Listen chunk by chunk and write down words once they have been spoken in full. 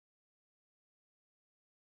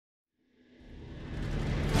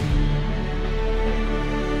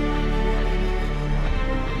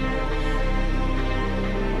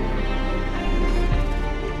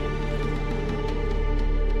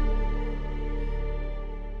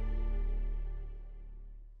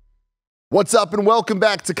What's up and welcome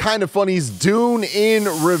back to Kinda Funny's Dune in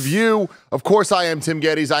Review. Of course, I am Tim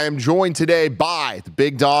Geddes. I am joined today by the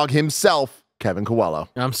big dog himself, Kevin Coelho.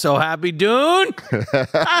 I'm so happy, Dune.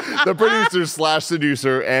 The producer slash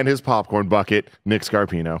seducer and his popcorn bucket, Nick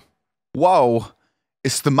Scarpino. Whoa,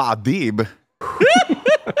 it's the Madib.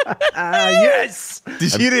 Yes.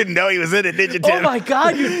 You didn't know he was in it, did you, Tim? Oh my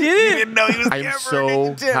God, you didn't. You didn't know he was I am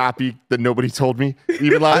so happy that nobody told me.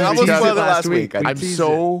 Even last week. last week. I'm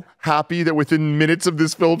so happy that within minutes of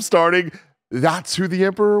this film starting, that's who the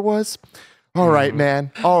Emperor was. All right,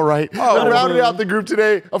 man. All right. Oh, rounding out the group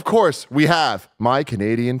today, of course, we have my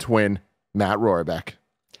Canadian twin, Matt Rohrbeck.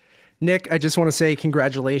 Nick, I just want to say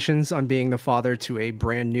congratulations on being the father to a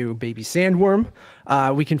brand new baby sandworm.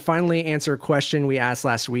 We can finally answer a question we asked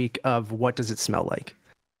last week of what does it smell like?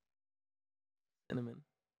 Cinnamon.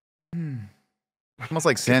 Smells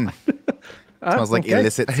like sin. Smells like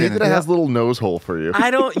illicit I hate sin. that it has a little nose hole for you.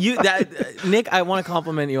 I don't. Nick. I want to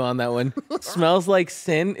compliment you on that one. Smells like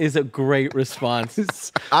sin is a great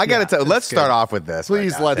response. I gotta tell. Let's start off with this.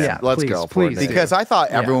 Please, right now, let's go for it. because I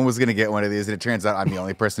thought everyone was gonna get one of these, and it turns out I'm the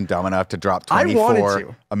only person dumb enough to drop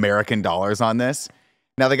 24 American dollars on this.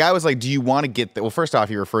 Now the guy was like, "Do you want to get the?" Well, first off,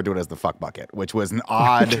 he referred to it as the fuck bucket, which was an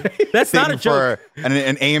odd That's thing not a joke. for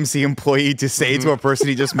an AMC employee to say to a person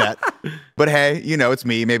he just met. But hey, you know, it's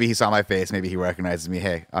me. Maybe he saw my face. Maybe he recognizes me.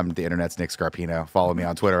 Hey, I'm the internet's Nick Scarpino. Follow me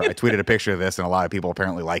on Twitter. I tweeted a picture of this, and a lot of people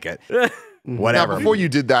apparently like it. Whatever. Now, before you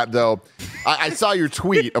did that, though, I saw your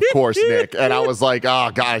tweet, of course, Nick, and I was like,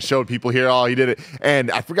 oh, God, I showed people here. Oh, he did it.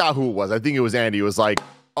 And I forgot who it was. I think it was Andy. It was like,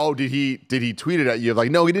 oh, did he tweet it at you? Like,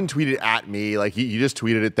 no, he didn't tweet it at me. Like, he just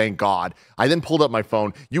tweeted it, thank God. I then pulled up my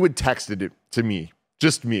phone. You had texted it to me,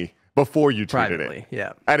 just me, before you tweeted Privately, it.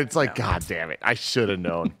 yeah. And it's like, God damn it. I should have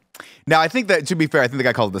known. Now, I think that, to be fair, I think the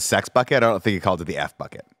guy called it the sex bucket. I don't think he called it the F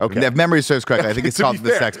bucket. Okay. If memory serves correctly, I think it's called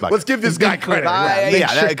the sex bucket. Let's give this guy credit.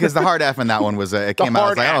 Yeah, because the hard F in that one was, it came out, I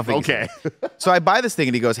was like, I don't think okay. So I buy this thing,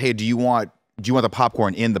 and he goes, hey, do you want the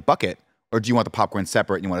popcorn in the bucket, or do you want the popcorn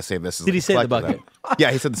separate, and you want to save this as Did he say the bucket?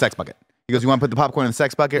 Yeah, he said the sex bucket. He goes, you want to put the popcorn in the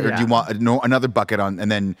sex bucket, or do you want another bucket on,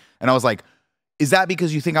 and I was like, is that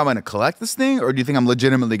because you think I'm going to collect this thing, or do you think I'm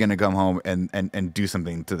legitimately going to come home and do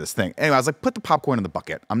something to this thing? Anyway, I was like, put the popcorn in the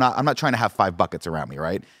bucket. I'm not trying to have 5 buckets around me,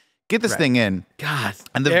 right? Get this thing in. God,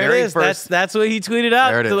 and the there very it is. first, that's what he tweeted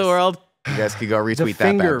out to the world. You guys could go retweet The that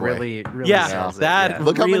finger bad boy. really Yeah, sells that. it. Yeah.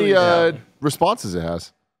 Look how Really many responses it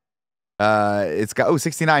has. It's got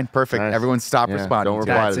 69. Perfect. Nice. Everyone stop Yeah, responding. don't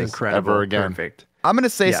to reply it. That's to this incredible. ever again. Perfect. I'm going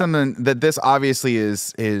to say something that this obviously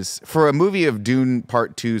is for a movie of Dune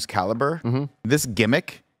Part 2's caliber. This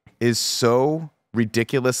gimmick is so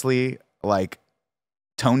ridiculously like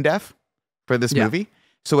tone deaf for this movie.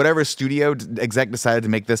 So whatever studio exec decided to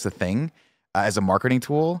make this a thing as a marketing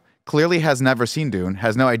tool clearly has never seen Dune,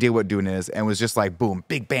 has no idea what Dune is, and was just like, boom,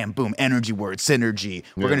 big bam, boom, energy word, synergy.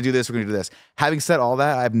 We're going to do this. We're going to do this. Having said all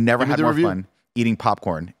that, I've never had more fun eating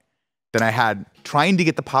popcorn than I had trying to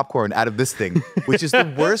get the popcorn out of this thing, which is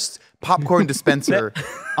the worst popcorn dispenser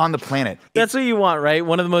on the planet. That's what you want, right?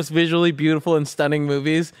 One of the most visually beautiful and stunning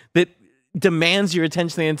movies that demands your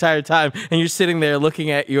attention the entire time, and you're sitting there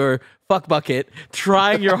looking at your fuck bucket,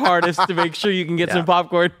 trying your hardest to make sure you can get some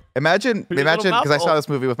popcorn. Imagine, because I saw this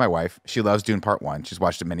movie with my wife. She loves Dune Part 1. She's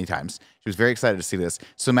watched it many times. She was very excited to see this.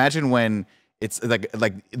 So imagine when it's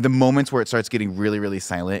like the moments where it starts getting really, really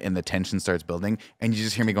silent and the tension starts building, and you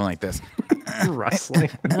just hear me going like this.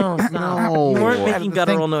 Rustling. No, you weren't making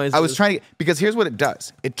guttural noises. I was trying to, because here's what it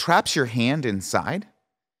does. It traps your hand inside.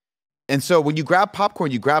 And so when you grab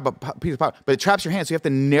popcorn, you grab a piece of popcorn, but it traps your hand. So you have to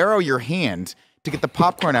narrow your hand to get the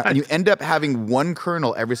popcorn out. And you end up having one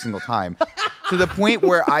kernel every single time, to the point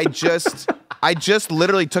where I just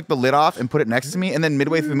literally took the lid off and put it next to me. And then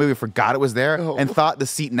midway through the movie, forgot it was there and thought the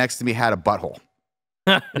seat next to me had a butthole.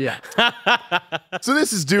 Yeah. So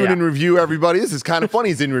this is Dune in Review, everybody. This is Kinda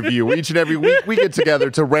Funny's in Review. Each and every week, we get together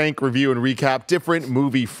to rank, review, and recap different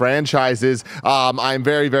movie franchises. I'm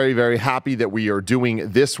very, very, very happy that we are doing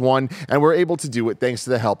this one, and we're able to do it thanks to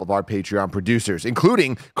the help of our Patreon producers,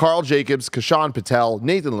 including Carl Jacobs, Kashan Patel,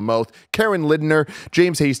 Nathan Lamoth, Karen Lidner,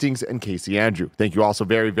 James Hastings, and Casey Andrew. Thank you also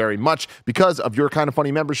very, very much. Because of your Kinda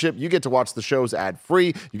Funny membership, you get to watch the shows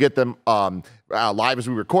ad-free. You get them live as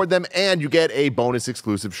we record them, and you get a bonus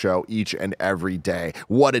exclusive show each and every day.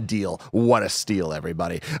 What a deal. What a steal,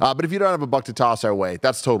 everybody. But if you don't have a buck to toss our way,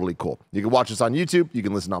 that's totally cool. You can watch us on YouTube. You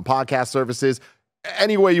can listen on podcast services.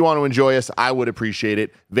 Any way you want to enjoy us, I would appreciate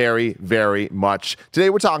it very, very much. Today,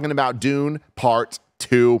 we're talking about Dune Part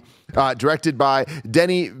 2, directed by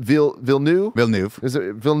Denis Villeneuve. Is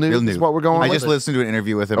it Villeneuve? Is what we're going with? I just listened to an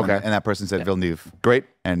interview with him, and that person said Villeneuve. Great.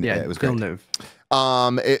 And it was great. Villeneuve.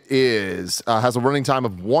 It has a running time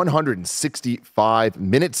of 165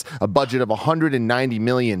 minutes, a budget of $190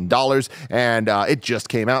 million, and it just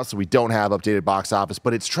came out, so we don't have updated box office,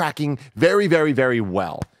 but it's tracking very, very, very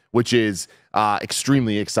well, which is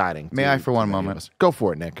extremely exciting. May I, for one moment? Go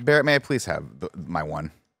for it, Nick. Barrett, may I please have my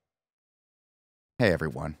one? Hey,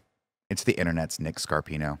 everyone. It's the internet's Nick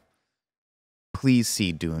Scarpino. Please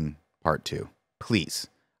see Dune Part 2. Please.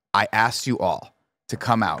 I asked you all to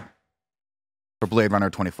come out for Blade Runner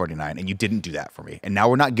 2049, and you didn't do that for me. And now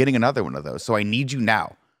we're not getting another one of those, so I need you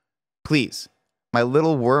now. Please. My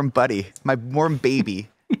little worm buddy, my worm baby,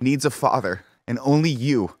 needs a father, and only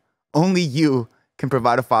you can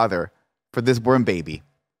provide a father for this worm baby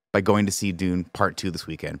by going to see Dune Part 2 this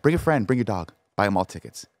weekend. Bring a friend, bring your dog, buy them all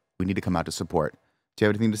tickets. We need to come out to support. Do you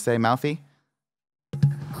have anything to say, Mouthy? Ew!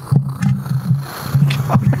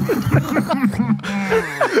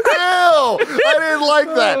 I didn't like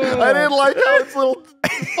that. I didn't like how it's little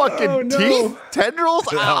fucking teeth, tendrils.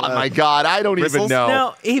 Oh my god, I don't even know.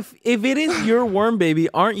 Now, if it is your worm baby,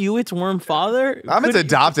 aren't you its worm father? I'm its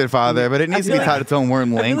adopted father, but it needs to be taught its own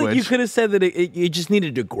worm I feel language. like you could have said that it just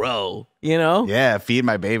needed to grow, you know? Yeah, feed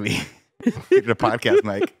my baby. Feed the podcast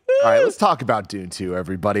mic. All right, let's talk about Dune 2,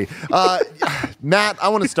 everybody. Matt, I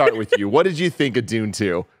want to start with you. What did you think of Dune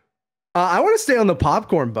 2? I want to stay on the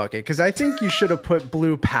popcorn bucket because I think you should have put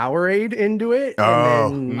blue Powerade into it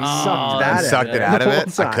and then sucked it out of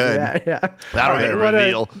it. I could. Yeah. That'll be a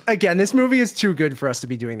reveal. Again, this movie is too good for us to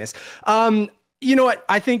be doing this. You know what?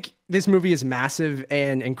 I think this movie is massive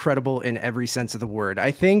and incredible in every sense of the word.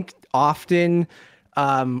 I think often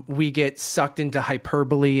we get sucked into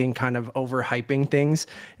hyperbole and kind of overhyping things.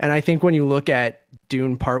 And I think when you look at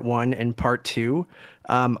Dune Part 1 and Part 2,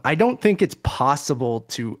 I don't think it's possible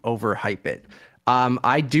to overhype it.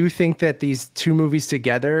 I do think that these two movies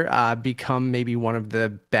together become maybe one of the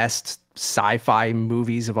best sci-fi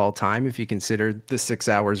movies of all time, if you consider the 6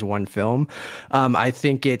 hours one film. I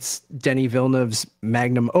think it's Denis Villeneuve's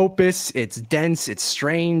magnum opus. It's dense, it's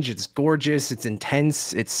strange, it's gorgeous, it's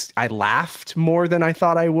intense. I laughed more than I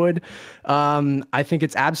thought I would. I think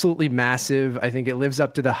it's absolutely massive. I think it lives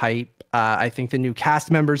up to the hype. I think the new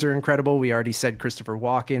cast members are incredible. We already said Christopher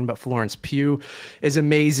Walken, but Florence Pugh is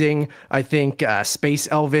amazing. I think Space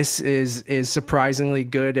Elvis is surprisingly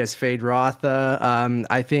good as Fade Rotha.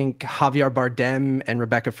 I think Javier Bardem and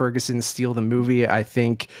Rebecca Ferguson steal the movie. I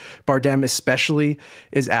think Bardem especially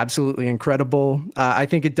is absolutely incredible. I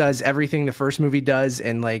think it does everything the first movie does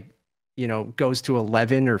and goes to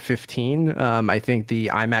 11 or 15. I think the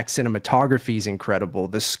IMAX cinematography is incredible.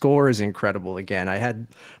 The score is incredible. Again, I had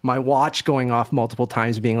my watch going off multiple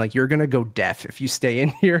times being like, you're going to go deaf if you stay in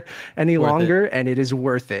here any longer. And it is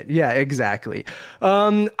worth it. Yeah, exactly.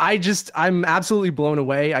 I'm absolutely blown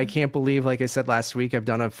away. I can't believe, like I said last week, I've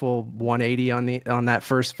done a full 180 on that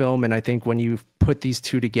first film. And I think when you put these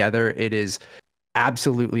two together, it is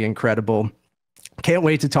absolutely incredible. Can't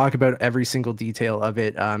wait to talk about every single detail of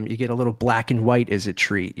it. You get a little black and white as a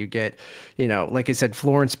treat. You get, like I said,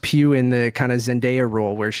 Florence Pugh in the kind of Zendaya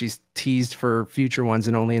role where she's teased for future ones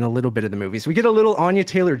and only in a little bit of the movies. We get a little Anya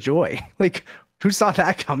Taylor-Joy. Like, who saw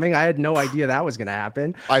that coming? I had no idea that was going to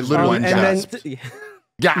happen. I literally gasped.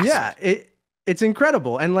 Yeah, it's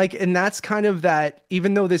incredible. And that's kind of that,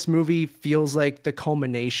 even though this movie feels like the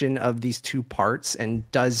culmination of these two parts and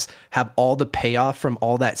does have all the payoff from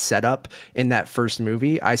all that setup in that first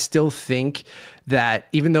movie, I still think that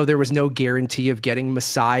even though there was no guarantee of getting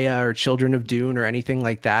Messiah or Children of Dune or anything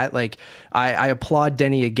like that, like I applaud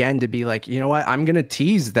Denny again to be like, you know what, I'm going to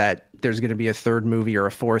tease that there's going to be a third movie or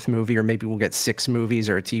a fourth movie, or maybe we'll get 6 movies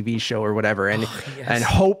or a TV show or whatever. And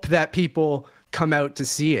hope that people come out to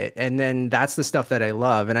see it. And then that's the stuff that I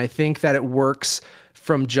love. And I think that it works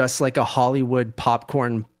from just like a Hollywood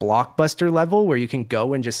popcorn blockbuster level where you can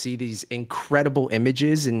go and just see these incredible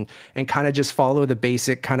images and kind of just follow the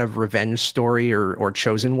basic kind of revenge story or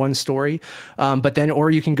chosen one story. But then,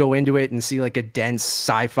 or you can go into it and see like a dense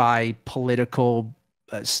sci-fi political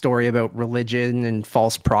story about religion and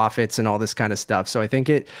false prophets and all this kind of stuff. So I think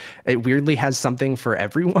it weirdly has something for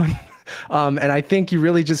everyone. And I think you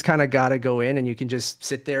really just kind of got to go in and you can just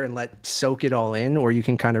sit there and soak it all in, or you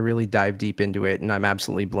can kind of really dive deep into it. And I'm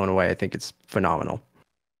absolutely blown away. I think it's phenomenal.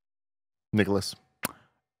 Nicholas.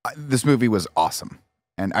 This movie was awesome.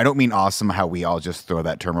 And I don't mean awesome how we all just throw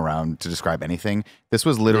that term around to describe anything. This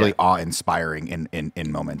was literally awe-inspiring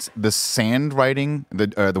in moments. The sand riding,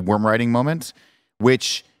 the worm riding moment,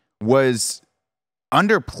 which was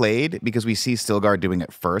underplayed because we see Stilgar doing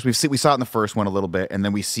it first. We saw it in the first one a little bit, and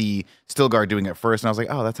then we see Stilgar doing it first, and I was like,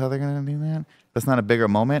 oh, that's how they're going to do that? That's not a bigger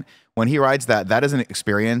moment? When he rides that is an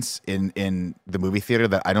experience in the movie theater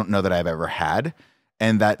that I don't know that I've ever had.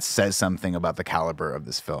 and that says something about the caliber of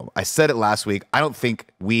this film. I said it last week. I don't think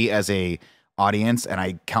we as a audience, and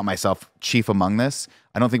I count myself chief among this,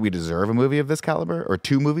 I don't think we deserve a movie of this caliber or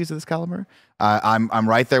 2 movies of this caliber. I'm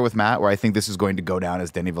right there with Matt, where I think this is going to go down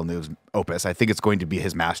as Denis Villeneuve's opus. I think it's going to be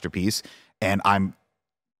his masterpiece, and I'm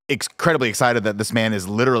incredibly excited that this man is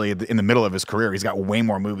literally in the middle of his career. He's got way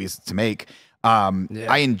more movies to make.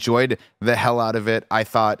 I enjoyed the hell out of it. I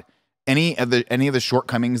thought any of the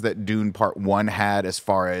shortcomings that Dune Part 1 had, as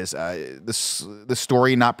far as the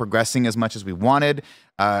story not progressing as much as we wanted,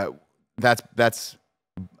 that's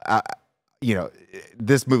you know,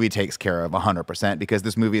 this movie takes care of 100%, because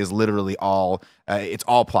this movie is literally all it's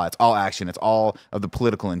all plot, it's all action, it's all of the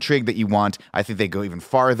political intrigue that you want. I think they go even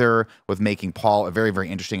farther with making Paul a very, very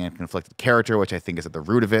interesting and conflicted character, which I think is at the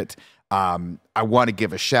root of it. I want to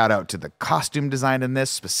give a shout out to the costume design in this,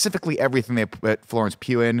 specifically everything they put Florence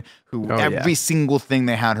Pugh in, who every single thing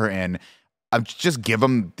they had her in. Just give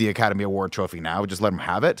them the Academy Award trophy now. Just let them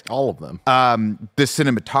have it. All of them. The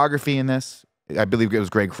cinematography in this, I believe it was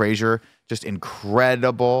Greg Fraser, just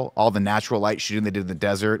incredible. All the natural light shooting they did in the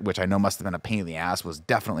desert, which I know must have been a pain in the ass, was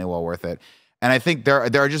definitely well worth it. And I think there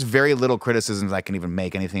are just very little criticisms I can even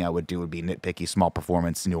make. Anything I would do would be nitpicky, small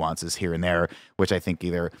performance nuances here and there, which I think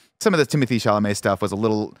either some of the Timothée Chalamet stuff was a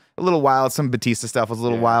little wild, some Batista stuff was a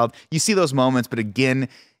little wild. You see those moments, but again,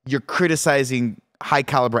 you're criticizing high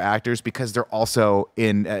caliber actors because they're also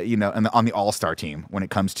in on the all-star team when it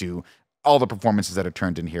comes to all the performances that are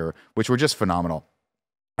turned in here, which were just phenomenal.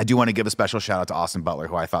 I do want to give a special shout out to Austin Butler,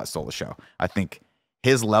 who I thought stole the show. I think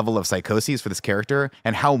his level of psychoses for this character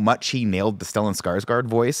and how much he nailed the Stellan Skarsgård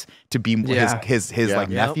voice to be his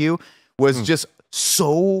nephew was just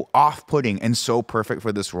so off-putting and so perfect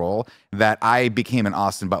for this role that I became an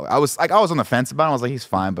Austin Butler. I was on the fence about him. I was like, he's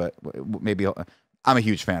fine, but maybe I'm a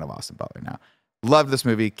huge fan of Austin Butler now. Loved this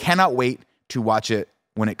movie. Cannot wait to watch it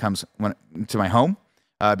when it comes to my home.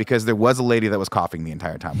 Because there was a lady that was coughing the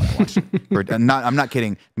entire time when I watched it. I'm not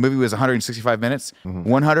kidding. The movie was 165 minutes.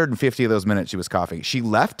 150 of those minutes she was coughing. She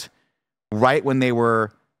left right when the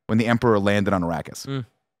Emperor landed on Arrakis.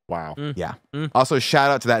 Wow. Yeah. Also,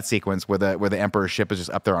 shout out to that sequence where the Emperor's ship is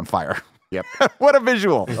just up there on fire. Yep. What a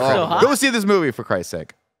visual. Go see this movie, for Christ's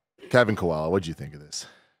sake. Kevin Koala, what'd you think of this?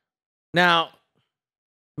 Now,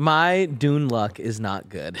 my Dune luck is not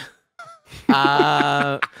good.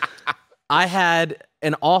 I had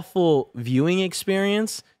an awful viewing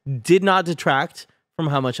experience. Did not detract from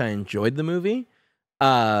how much I enjoyed the movie.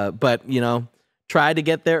 But, tried to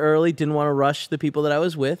get there early. Didn't want to rush the people that I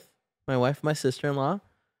was with. My wife, my sister-in-law.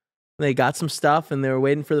 They got some stuff and they were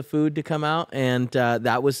waiting for the food to come out. And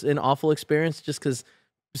that was an awful experience just because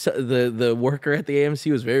the worker at the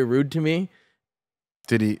AMC was very rude to me.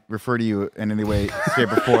 Did he refer to you in any way,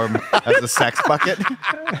 shape, or form as a sex bucket?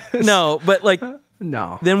 No, but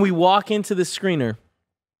no. Then we walk into the screener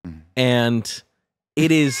and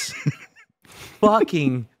it is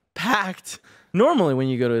fucking packed. Normally when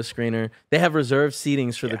you go to a screener, they have reserved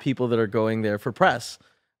seatings for the people that are going there for press.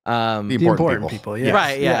 The important people. Yeah.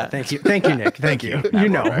 Right, yeah. Thank you, Nick. Thank you.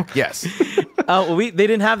 Yes. They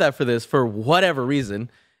didn't have that for this for whatever reason.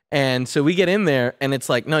 And so we get in there and it's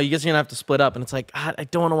like, no, you guys are going to have to split up. And it's like, God, I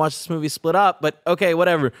don't want to watch this movie split up, but okay,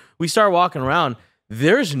 whatever. We start walking around.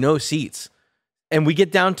 There's no seats. And we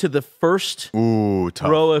get down to the first row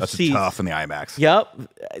of seats. That's tough in the IMAX.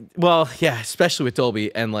 Yep. Well, yeah, especially with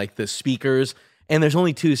Dolby and the speakers. And there's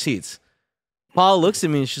only 2 seats. Paula looks at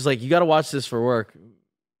me and she's like, you got to watch this for work.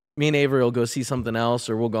 Me and Avery will go see something else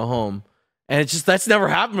or we'll go home. And it's just, that's never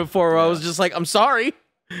happened before where I was just like, I'm sorry.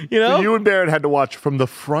 So you and Barrett had to watch from the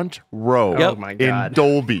front row Oh my God. in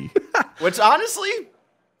Dolby. Which honestly,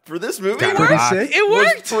 for this movie, It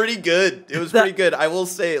worked. was pretty good. It was pretty good. I will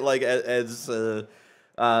say, as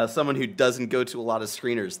someone who doesn't go to a lot of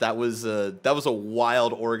screeners, that was a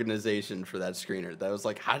wild organization for that screener. That was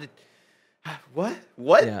like,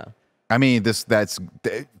 what? Yeah. I mean, that's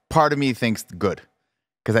part of me thinks good.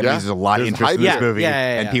 Because that means there's a lot of interest in this movie,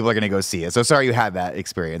 and people are going to go see it. So sorry you had that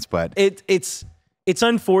experience, but it's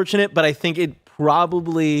unfortunate, but I think it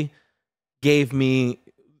probably gave me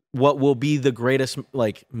what will be the greatest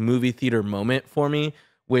movie theater moment for me,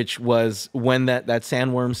 which was when that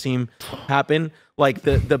sandworm scene happened.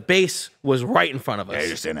 The base was right in front of us. Yeah, you're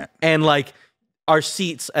just in it. And our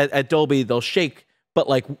seats at Dolby, they'll shake, but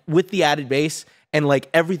with the added bass and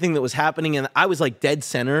everything that was happening, and I was dead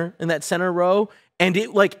center in that center row. And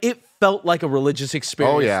it felt like a religious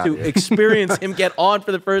experience to experience him get on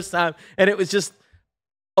for the first time. And it was just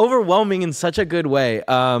overwhelming in such a good way.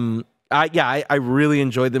 I really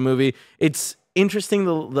enjoyed the movie. It's interesting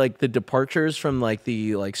the departures from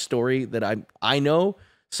the story that I know.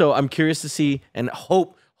 So I'm curious to see and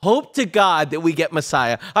hope to God that we get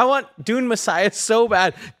Messiah. I want Dune Messiah so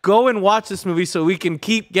bad. Go and watch this movie so we can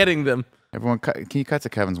keep getting them. Everyone, can you cut to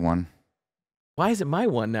Kevin's one? Why is it my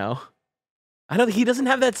one now? I don't. He doesn't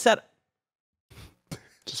have that set.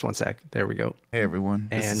 Just one sec. There we go. Hey everyone,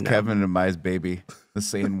 this is And, Kevin and my baby, the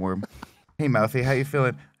sandworm. Hey Mouthy, how you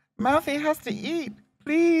feeling? Mouthy has to eat.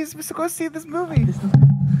 Please, we should go see this movie.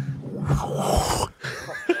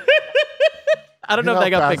 I don't know if that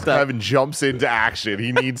got picked up. Kevin jumps into action.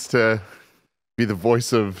 He needs to be the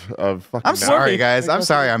voice of fucking. I'm sorry, guys. I'm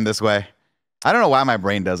sorry I'm this way. I don't know why my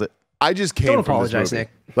brain does it. I just came. Don't from apologize, this movie.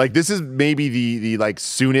 Nick. Like this is maybe the like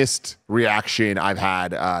soonest reaction I've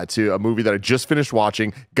had to a movie that I just finished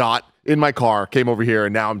watching. Got in my car, came over here,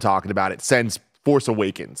 and now I'm talking about it since Force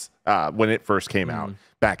Awakens when it first came out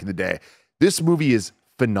back in the day. This movie is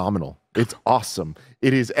phenomenal. It's awesome.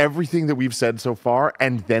 It is everything that we've said so far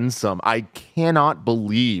and then some. I cannot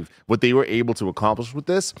believe what they were able to accomplish with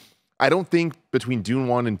this. I don't think between Dune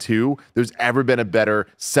 1 and 2, there's ever been a better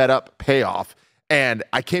setup payoff. And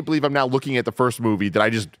I can't believe I'm now looking at the first movie that I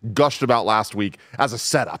just gushed about last week as a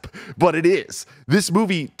setup. But it is. This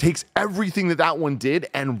movie takes everything that one did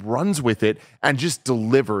and runs with it and just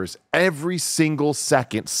delivers every single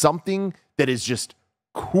second something that is just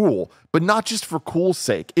cool, but not just for cool's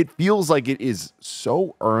sake. It feels like it is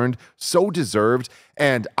so earned, so deserved,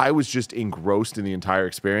 and I was just engrossed in the entire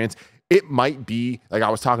experience. It might be, like I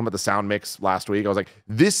was talking about the sound mix last week, I was like,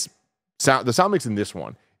 the sound mix in this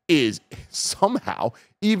one is somehow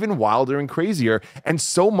even wilder and crazier, and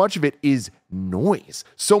so much of it is noise.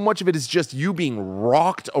 So much of it is just you being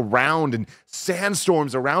rocked around and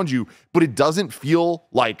sandstorms around you, but it doesn't feel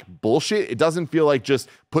like bullshit. It doesn't feel like just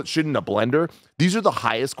put shit in a blender. These are the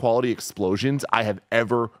highest quality explosions I have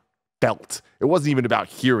ever felt. It wasn't even about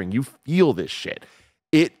hearing. You feel this shit.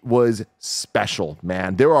 It was special,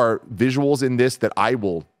 man. There are visuals in this that I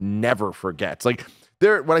will never forget. It's like,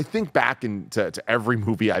 when I think back to every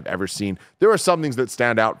movie I've ever seen, there are some things that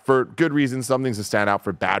stand out for good reasons, some things that stand out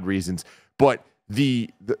for bad reasons. But the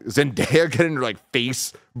Zendaya getting her like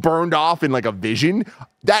face burned off in like a vision,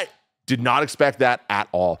 that did not expect that at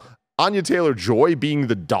all. Anya Taylor-Joy being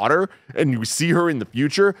the daughter, and you see her in the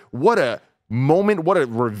future. What a moment, what a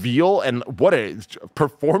reveal, and what a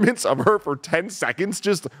performance of her for 10 seconds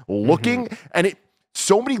just looking. And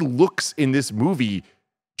so many looks in this movie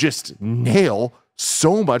just nail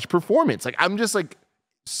so much performance. Like, I'm just like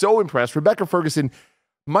so impressed. Rebecca Ferguson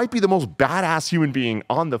might be the most badass human being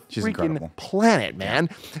on the freaking planet, man.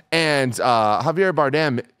 And Javier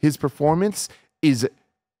Bardem, his performance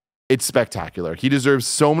it's spectacular. He deserves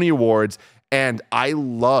so many awards, and I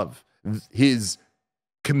love his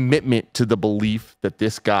commitment to the belief that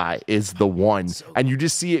this guy is the one. And you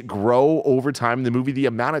just see it grow over time in the movie. The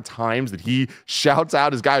amount of times that he shouts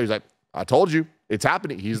out his guy who's like, I told you. It's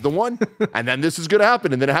happening. He's the one. And then this is going to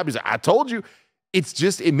happen. And then it happens. I told you. It's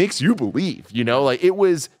just, it makes you believe, you know, like it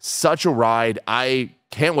was such a ride. I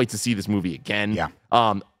can't wait to see this movie again. Yeah.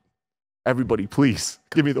 Everybody, please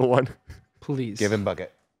give me the one. Please. Give him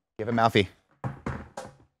Bucket. Give him Mouthy.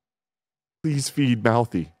 Please feed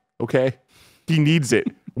Mouthy. Okay. He needs it.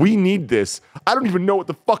 We need this. I don't even know what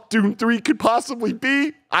the fuck Dune 3 could possibly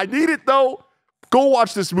be. I need it though. Go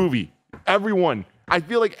watch this movie. Everyone. I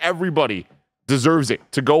feel like everybody deserves it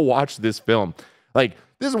to go watch this film. Like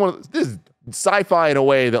this is sci-fi in a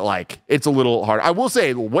way that like it's a little hard. I will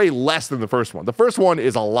say way less than the first one. The first one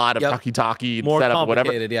is a lot of talky more setup,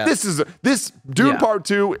 whatever. Yeah. This Dune Part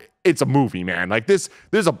 2. It's a movie, man. Like this,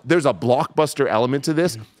 there's a blockbuster element to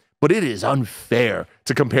this, but it is unfair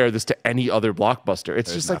to compare this to any other blockbuster.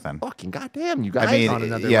 It's just nothing. like fucking goddamn, you guys. I mean, on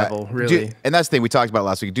another level, really. And that's the thing we talked about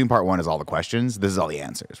last week. Dune Part 1 is all the questions. This is all the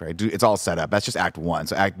answers, right? It's all set up. That's just Act 1.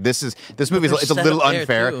 So this movie is it's a little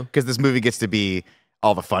unfair because this movie gets to be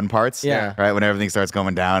all the fun parts, right? When everything starts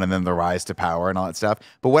going down and then the rise to power and all that stuff.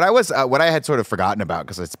 But what I had sort of forgotten about,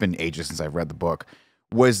 because it's been ages since I've read the book,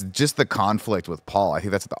 was just the conflict with Paul. I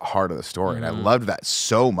think that's at the heart of the story. And I loved that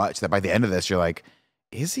so much that by the end of this, you're like,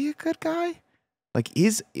 is he a good guy? Like,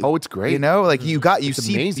 it's great. You know, like you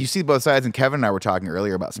see both sides. And Kevin and I were talking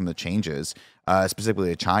earlier about some of the changes,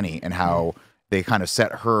 specifically to Chani, and how they kind of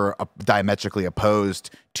set her up diametrically opposed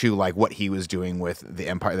to like what he was doing with the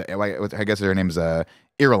Empire. I guess her name is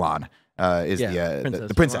Irulan, is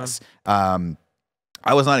the princess.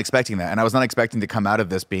 I was not expecting that. And I was not expecting to come out of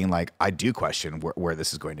this being like, I do question where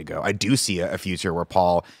this is going to go. I do see a future where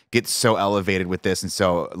Paul gets so elevated with this and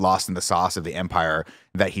so lost in the sauce of the Empire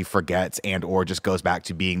that he forgets and or just goes back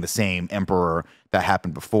to being the same emperor that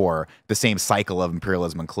happened before, the same cycle of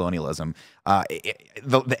imperialism and colonialism.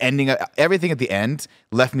 The ending, everything at the end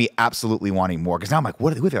left me absolutely wanting more. Because now I'm like, who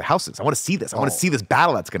are the houses? I want to see this. I want to see this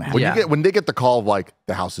battle that's going to happen. When they get the call of like,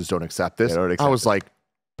 the houses don't accept this, I was like,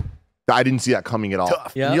 I didn't see that coming at all.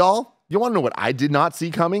 Yeah. Y'all, you want to know what I did not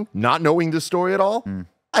see coming? Not knowing this story at all?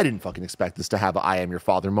 I didn't fucking expect this to have a I am your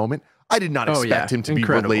father moment. I did not expect him to be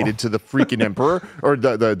related to the freaking emperor or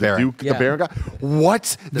the Duke, the Baron guy.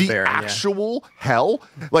 What the Baron, actual hell?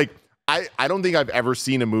 Like, I don't think I've ever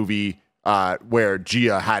seen a movie where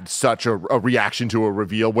Gia had such a reaction to a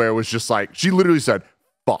reveal where it was just like, she literally said,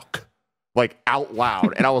 fuck, like out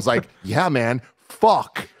loud. And I was like, yeah, man,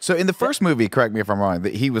 fuck. So in the first movie, correct me if I'm wrong,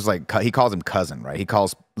 he was like, he calls him cousin, right? He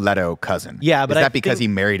calls Leto cousin. Yeah, but is that because he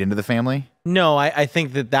married into the family? No, I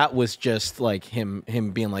think that was just like him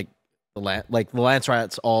being like the Lance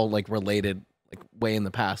Rat's all like related like way in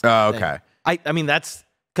the past. Oh, okay. I mean that's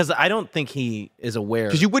because I don't think he is aware.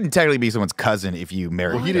 Because you wouldn't technically be someone's cousin if you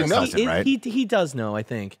married. Well, he didn't know, cousin, right? He does know. I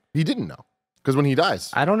think he didn't know because when he dies,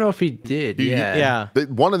 I don't know if he did.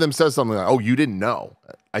 One of them says something like, "Oh, you didn't know."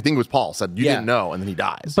 I think it was Paul said you didn't know, and then he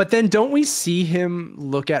dies. But then don't we see him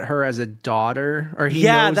look at her as a daughter? Or he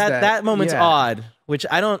knows that moment's odd, which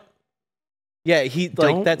I don't. Yeah, he like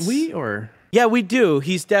don't that's we or yeah we do.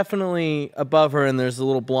 He's definitely above her, and there's a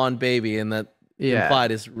little blonde baby, and that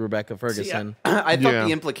implied is Rebecca Ferguson. See, I thought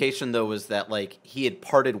the implication though was that like he had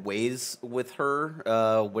parted ways with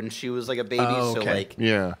her when she was like a baby, so like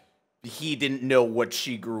he didn't know what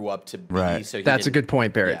she grew up to be. Right. So that's a good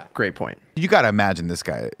point, Barrett. Yeah. Great point. You got to imagine this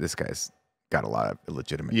guy's got a lot of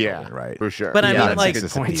illegitimate children, right? For sure. But I mean, like, good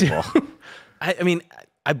point. I mean,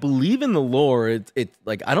 I believe in the lore. It's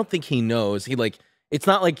like I don't think he knows. He like it's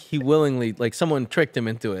not like he willingly like someone tricked him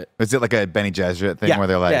into it. Is it like a Benny Gesserit thing where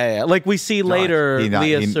they're like, like we see later,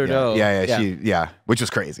 Leah Serdot, which was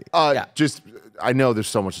crazy. Just I know there's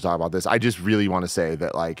so much to talk about this. I just really want to say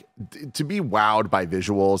that like to be wowed by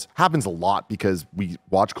visuals happens a lot because we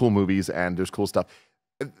watch cool movies and there's cool stuff.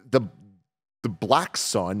 The Black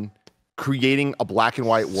Sun creating a black and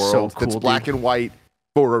white world that's black and white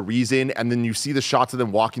for a reason, and then you see the shots of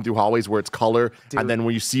them walking through hallways where it's color, and then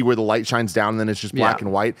when you see where the light shines down, and then it's just black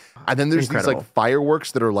and white, and then there's these like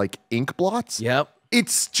fireworks that are like ink blots.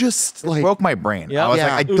 It's just like broke my brain. I was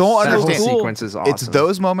like, I don't understand. Whole sequence is awesome. It's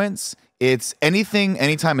those moments. It's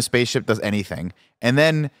anytime a spaceship does anything, and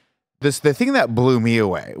then the thing that blew me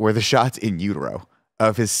away were the shots in utero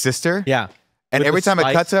of his sister. Yeah, and every time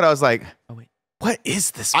it cuts to it, I was like, oh wait. What is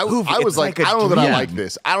this movie? I was like, I don't know that I like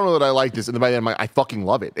this. I don't know that I like this. And then by the end, I'm like, I fucking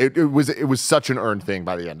love it. It was such an earned thing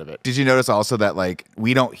by the end of it. Did you notice also that like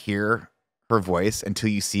we don't hear her voice until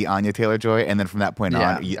you see Anya Taylor-Joy, and then from that point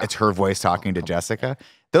on, it's her voice talking to Jessica.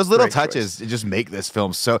 Those little touches just make this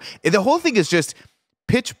film so. The whole thing is just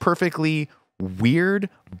pitch perfectly weird,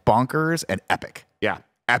 bonkers, and epic. Yeah.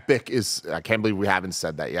 Epic is, I can't believe we haven't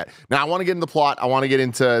said that yet. Now I want to get into the plot. I want to get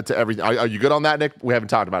into everything. Are you good on that, Nick? We haven't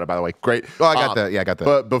talked about it, by the way. Great. Oh, I got that. Yeah, I got that.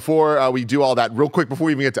 But before we do all that, real quick, before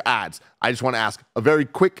we even get to ads, I just want to ask a very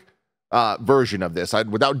quick version of this,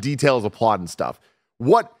 without details of plot and stuff.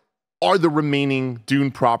 What are the remaining Dune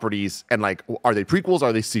properties, and like, are they prequels?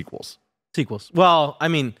 Are they sequels? Sequels. Well, I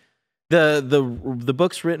mean, the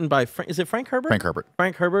books written by is it Frank Herbert?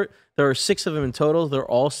 Frank Herbert. There are 6 of them in total. They're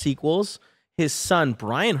all sequels. His son,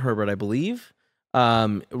 Brian Herbert, I believe,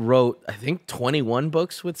 wrote, I think, 21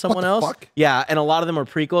 books with someone else. Fuck? Yeah, and a lot of them are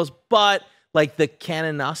prequels, but like the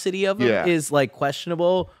canonicity of them is like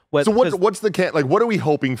questionable. What's the what are we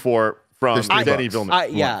hoping for from Denis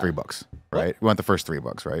Villeneuve? We want 3 books, right? We want the first 3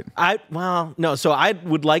 books, right? So I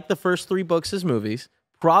would like the first 3 books as movies.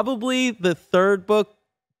 Probably the third book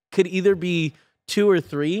could either be 2 or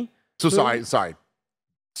 3. So sorry.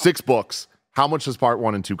 6 books. How much has part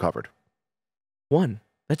 1 and 2 covered? 1.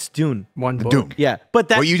 That's Dune. 1 book. Dune. Yeah, but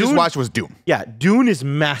that what you just watched was Dune. Yeah, Dune is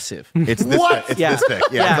massive. It's this thick. It's this thick.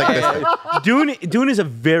 Yeah, it's like this thick. Dune is a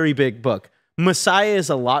very big book. Messiah is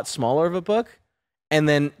a lot smaller of a book, and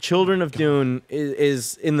then Children of Dune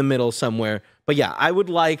is in the middle somewhere. But yeah, I would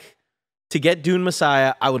like to get Dune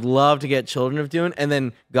Messiah. I would love to get Children of Dune, and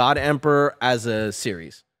then God Emperor as a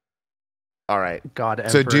series. All right. God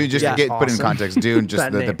Emperor. So Dune, just to put in context, Dune,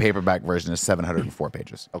 just the name. paperback version is 704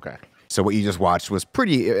 pages. Okay. So what you just watched was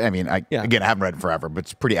pretty, I mean, again, I haven't read it forever, but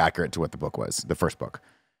it's pretty accurate to what the book was, the first book.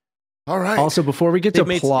 All right. Also, before we get They've to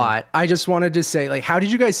made plot, I just wanted to say, like, how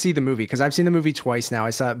did you guys see the movie? Because I've seen the movie twice now. I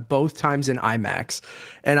saw it both times in IMAX.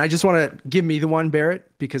 And I just want to give me the one,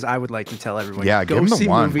 Barrett, because I would like to tell everyone, Yeah, give go him the see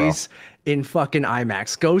one, bro. movies in fucking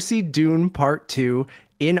IMAX. Go see Dune Part 2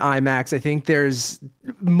 in IMAX. I think there's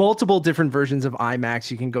multiple different versions of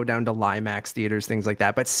IMAX. You can go down to Limax theaters, things like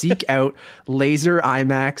that. But seek out Laser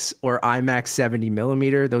IMAX or IMAX 70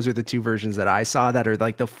 millimeter. Those are the two versions that I saw that are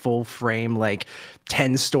like the full frame, like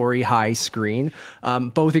 10-story high screen.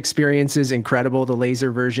 Both experiences incredible. The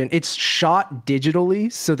laser version, it's shot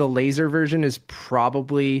digitally, so the laser version is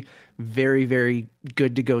probably very, very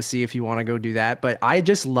good to go see if you want to go do that. But I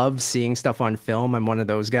just love seeing stuff on film. I'm one of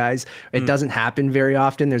those guys. It doesn't happen very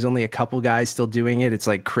often. There's only a couple guys still doing it. It's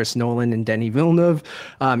like Chris Nolan and Denis Villeneuve,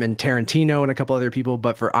 and Tarantino and a couple other people.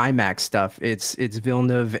 But for IMAX stuff, it's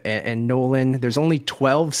Villeneuve and Nolan. There's only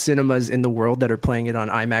 12 cinemas in the world that are playing it on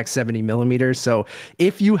IMAX 70 millimeters. So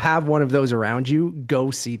if you have one of those around you,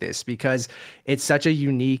 go see this, because it's such a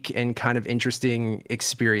unique and kind of interesting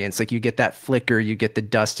experience. Like, you get that flicker, you get the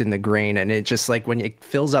dust in the grain, and it just, like, when it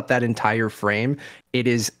fills up that entire frame, it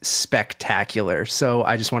is spectacular. So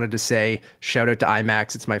I just wanted to say, shout out to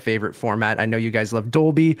IMAX. It's my favorite format. I know you guys love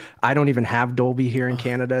Dolby. I don't even have Dolby here in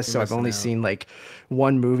Canada, so I've only seen like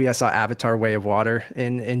one movie. I saw Avatar: Way of Water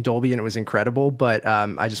in Dolby, and it was incredible. But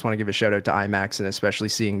I just want to give a shout out to IMAX, and especially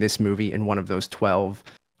seeing this movie in one of those 12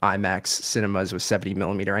 IMAX cinemas with 70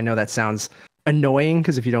 millimeter. I know that sounds annoying,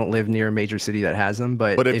 because if you don't live near a major city that has them,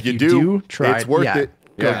 but if you do, try it's worth it.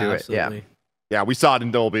 Go Yeah, do it. absolutely. Yeah, we saw it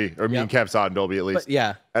in Dolby, or me and Kev saw it in Dolby at least. But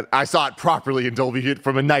yeah, And I saw it properly in Dolby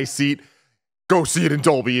from a nice seat. Go see it in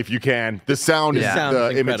Dolby if you can. The sound, Yeah. Sounds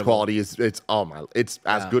the image incredible. quality is it's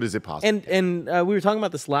as good as it possibly. and we were talking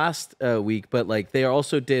about this last week, but like they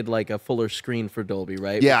also did like a fuller screen for Dolby,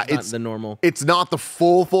 right? Yeah, Which is not it's the normal. It's not the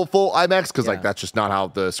full IMAX, because like Yeah. that's just not how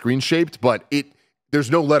the screen's shaped. But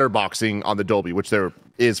there's no letterboxing on the Dolby, which there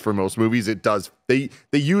is for most movies. It does. They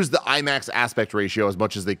use the IMAX aspect ratio as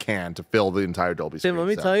much as they can to fill the entire Dolby screen. Tim, let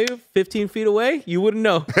me tell you, 15 feet away, you wouldn't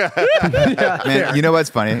know. Man, you know what's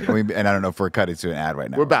funny? And I don't know if we're cutting to an ad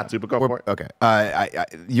right now. We're about to, but go for it. Okay.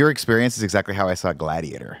 Your experience is exactly how I saw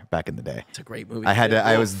Gladiator back in the day. It's a great movie.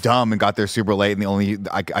 I was dumb and got there super late, and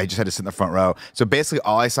I just had to sit in the front row. So basically,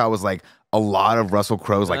 all I saw was like a lot of Russell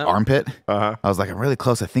Crowe's like armpit. I was like, I'm really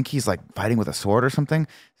close. I think he's like fighting with a sword or something.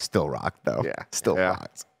 Still rocked though. Yeah. Still Yeah.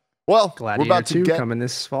 rocked. Well, Gladiator we're about to 2 get coming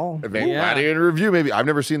this fall. Gladiator review. Maybe I've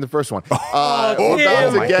never seen the first one. We're Tim. about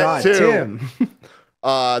Oh to my get God, to Tim.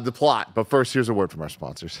 the plot. But first, here's a word from our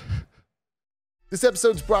sponsors. This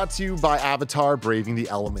episode's brought to you by Avatar: Braving the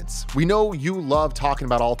Elements. We know you love talking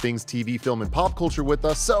about all things TV, film, and pop culture with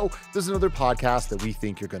us, so there's another podcast that we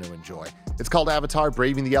think you're going to enjoy. It's called Avatar: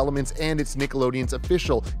 Braving the Elements, and it's Nickelodeon's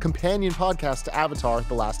official companion podcast to Avatar: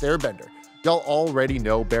 The Last Airbender. Y'all already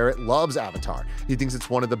know Barrett loves Avatar. He thinks it's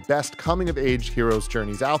one of the best coming-of-age heroes'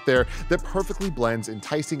 journeys out there that perfectly blends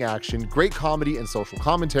enticing action, great comedy, and social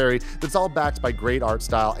commentary that's all backed by great art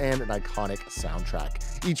style and an iconic soundtrack.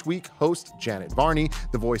 Each week, host Janet Varney,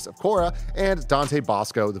 the voice of Korra, and Dante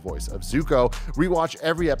Bosco, the voice of Zuko, rewatch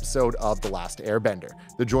every episode of The Last Airbender.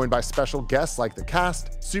 They're joined by special guests like the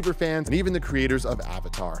cast, superfans, and even the creators of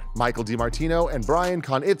Avatar, Michael DiMartino and Brian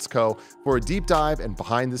Konietzko, for a deep dive and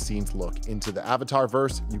behind-the-scenes look into the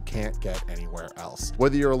Avatar-verse you can't get anywhere else.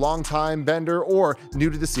 Whether you're a longtime bender or new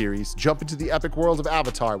to the series, jump into the epic world of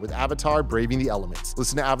Avatar with Avatar: Braving the Elements.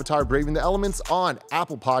 Listen to Avatar: Braving the Elements on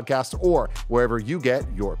Apple Podcasts or wherever you get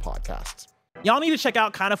your podcasts. Y'all need to check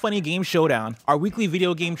out Kinda Funny Games Showdown, our weekly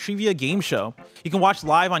video game trivia game show. You can watch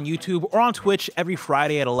live on YouTube or on Twitch every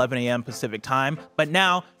Friday at 11 a.m. Pacific time. But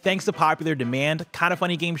now, thanks to popular demand, Kinda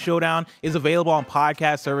Funny Games Showdown is available on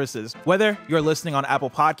podcast services. Whether you're listening on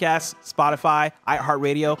Apple Podcasts, Spotify,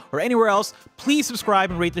 iHeartRadio, or anywhere else, please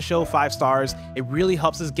subscribe and rate the show 5 stars. It really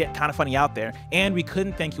helps us get Kinda Funny out there, and we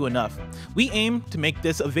couldn't thank you enough. We aim to make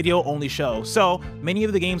this a video-only show, so many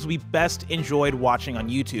of the games will be best enjoyed watching on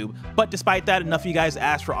YouTube. But despite that, enough of you guys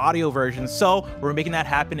asked for audio versions, so we're making that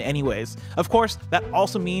happen anyways. Of course, that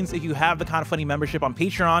also means if you have the Kinda Funny membership on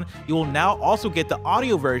Patreon, you will now also get the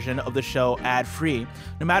audio version of the show ad-free.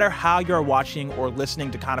 No matter how you're watching or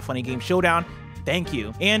listening to Kinda Funny Game Showdown, thank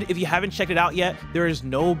you. And if you haven't checked it out yet, there is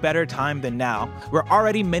no better time than now. We're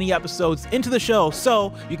already many episodes into the show,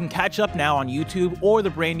 so you can catch up now on YouTube or the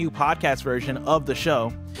brand new podcast version of the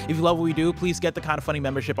show. If you love what we do, please get the Kinda Funny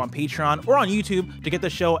membership on Patreon or on YouTube to get the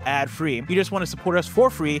show ad-free. If you just want to support us for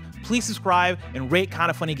free, please subscribe and rate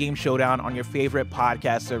Kinda Funny Game Showdown on your favorite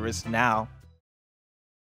podcast service now.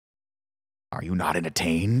 Are you not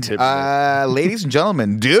entertained? Ladies and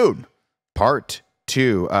gentlemen, Dune Part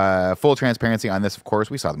 2. Full transparency on this, of course,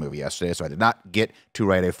 we saw the movie yesterday, so I did not get to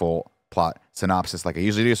write a full plot synopsis like I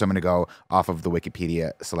usually do, so I'm going to go off of the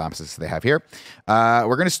Wikipedia synopsis they have here.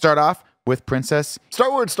 We're going to start off with Princess.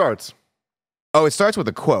 Start where it starts. Oh, it starts with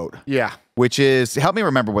a quote. Yeah. Which is, help me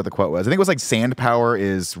remember what the quote was. I think it was like sand power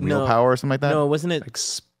is real power or something like that. No, wasn't it? Like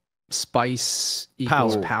spice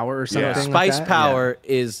equals power or something. Yeah. Like Spice that? power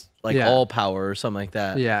is like Yeah. all power or something like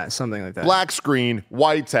that. Yeah, something like that. Black screen,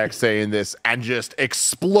 white text saying this, and just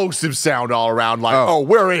explosive sound all around like, oh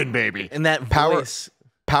we're in, baby. And that Power- voice.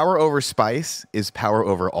 Power over spice is power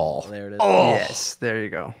over all. There it is. Oh. Yes, there you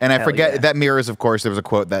go. And I Hell forget, yeah. that mirrors, of course, there was a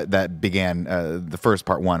quote that began the first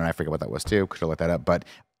part 1, and I forget what that was too. Should have looked that up, but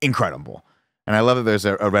incredible. And I love that there's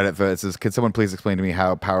a Reddit thread that says, "Could someone please explain to me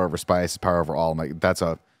how power over spice is power over all?" I'm like,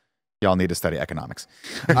 y'all need to study economics.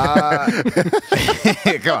 Come on,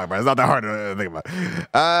 bro. It's not that hard to think about.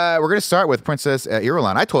 We're going to start with Princess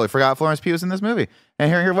Irulan. I totally forgot Florence Pugh was in this movie. And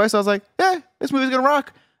hearing her voice, I was like, this movie's going to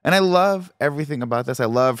rock. And I love everything about this. I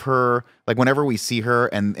love her, like whenever we see her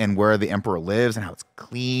and where the Emperor lives and how it's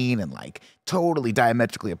clean and like totally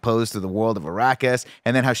diametrically opposed to the world of Arrakis.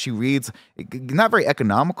 And then how she reads, not very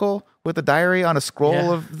economical with the diary on a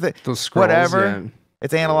scroll of Those scrolls, whatever. yeah.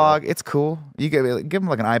 It's analog. It's cool. You give them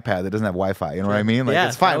like an iPad that doesn't have Wi-Fi. You know what I mean? Like Yeah,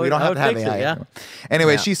 it's fine. We don't have to have fix AI. it, yeah.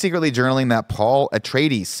 Anyway, she's secretly journaling that Paul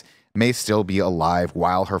Atreides may still be alive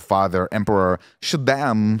while her father, Emperor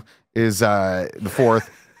Shaddam, is the fourth,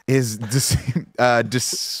 is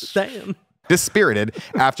Damn. dispirited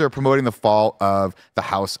after promoting the fall of the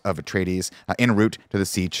House of Atreides en route to the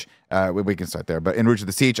siege. We can start there, but en route to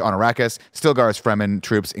the siege on Arrakis, Stilgar's Fremen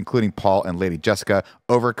troops, including Paul and Lady Jessica,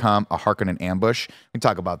 overcome a Harkonnen ambush. We can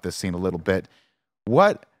talk about this scene a little bit.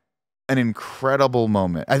 What an incredible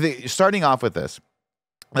moment. I think starting off with this,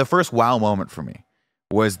 the first wow moment for me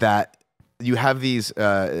was that you have these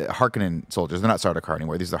Harkonnen soldiers. They're not Sardaukar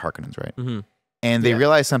anymore. These are the Harkonnens, right? Mm-hmm. And they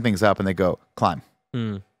realize something's up and they go, climb.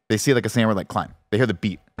 Mm. They see like a samurai, like climb. They hear the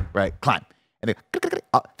beat, right? Climb. And they,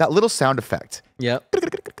 that little sound effect. Yep.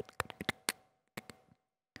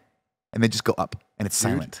 And they just go up and it's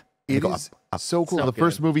silent. And It they go is up. so cool. So The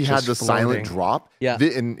first good. movie had Just the silent floating. drop. Yeah.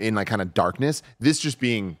 In like kind of darkness. This just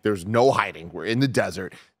being, there's no hiding. We're in the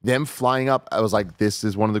desert. Them flying up. I was like, this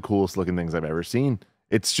is one of the coolest looking things I've ever seen.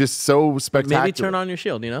 It's just so spectacular. Maybe turn on your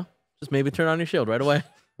shield, Just maybe turn on your shield right away.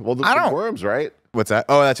 Well, I the don't- worms, right? What's that?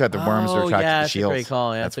 Oh, that's right. The worms are Oh, attracted yeah, to that's a shields. great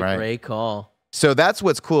call. Yeah, That's that's a right. great call. So that's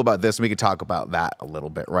what's cool about this. And we could talk about that a little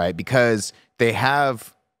bit, right? Because they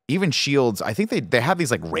have even shields. I think they have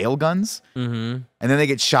these like rail guns. Mm-hmm. And then they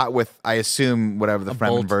get shot with, I assume, whatever the Fremen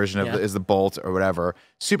bolt, version of yeah. is the bolt or whatever.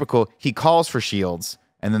 Super cool. He calls for shields,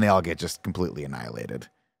 and then they all get just completely annihilated,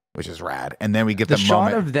 which is rad. And then we get The the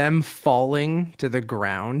shot moment. of them falling to the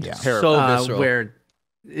ground. Yeah. So visceral. Where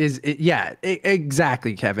is it? Yeah,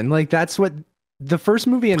 exactly, Kevin. Like that's what the first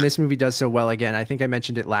movie and this movie does so well. Again, I think I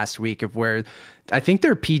mentioned it last week of where I think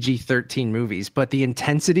they're PG-13 movies, but the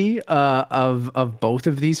intensity of both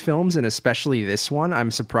of these films, and especially this one, I'm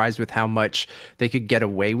surprised with how much they could get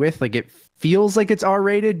away with. Like it feels like it's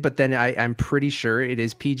R-rated, but then I'm pretty sure it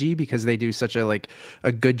is PG because they do such a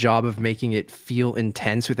good job of making it feel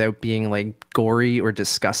intense without being like gory or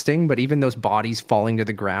disgusting. But even those bodies falling to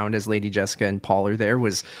the ground as Lady Jessica and Paul are there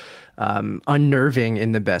was unnerving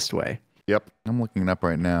in the best way. Yep. I'm looking it up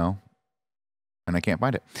right now, and I can't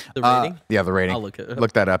find it. The rating? Yeah, the rating. I'll look it up.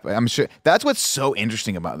 Look that up. I'm sure that's what's so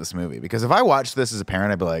interesting about this movie, because if I watched this as a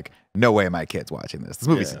parent, I'd be like, no way my kid's watching this. This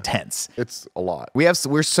movie's intense. It's a lot.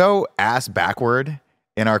 We're so ass backward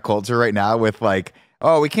in our culture right now with like,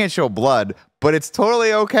 oh, we can't show blood, but it's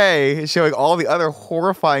totally okay showing all the other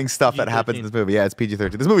horrifying stuff that happens in this movie. Yeah, it's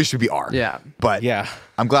PG-13. This movie should be R. Yeah. But Yeah.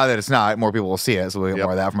 I'm glad that it's not. More people will see it, so we'll get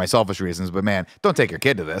more of that for my selfish reasons. But man, don't take your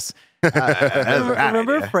kid to this.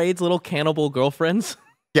 Remember Freyd's little cannibal girlfriends?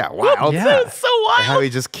 Yeah, wild. Yeah. It's so wild. How he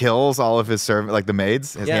just kills all of his servant, like the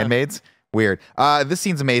maids, his Yeah. handmaids. Weird. This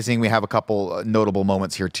scene's amazing. We have a couple notable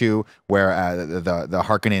moments here too, where the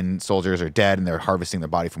Harkonnen soldiers are dead and they're harvesting their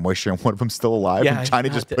body for moisture, and one of them's still alive. Yeah, and China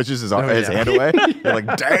I just snapped it. pushes his hand away. You're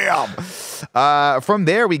like, damn. From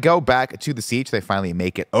there, we go back to the siege. They finally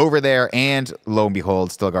make it over there, and lo and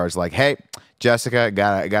behold, Stilgar's like, "Hey, Jessica,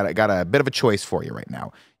 got a bit of a choice for you right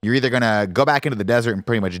now. You're either gonna go back into the desert and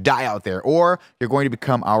pretty much die out there, or you're going to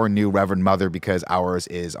become our new Reverend Mother because ours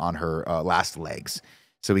is on her last legs."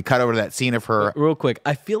 So we cut over to that scene of her. Real quick,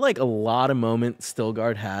 I feel like a lot of moments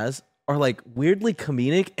Stilgard has are like weirdly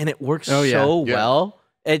comedic, and it works Oh, yeah. so Yeah. well.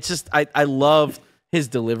 It's just I love his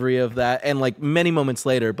delivery of that, and like many moments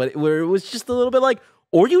later, but where it was just a little bit like,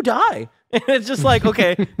 or you die. And it's just like,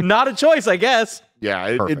 okay, not a choice, I guess. Yeah,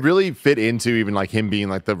 it really fit into even like him being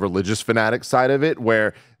like the religious fanatic side of it,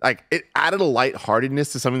 where like it added a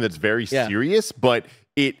lightheartedness to something that's very serious, but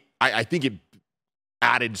I think it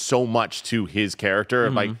added so much to his character.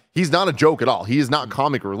 Like he's not a joke at all. He is not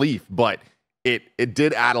comic relief, but it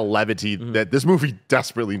did add a levity that this movie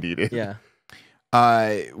desperately needed. Yeah.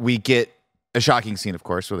 We get a shocking scene, of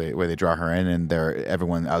course, where they draw her in, and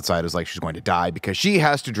everyone outside is like she's going to die because she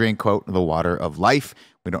has to drink, quote, the water of life.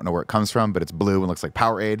 We don't know where it comes from, but it's blue and looks like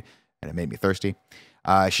Powerade, and it made me thirsty.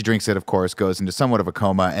 She drinks it, of course, goes into somewhat of a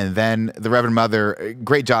coma, and then the Reverend Mother,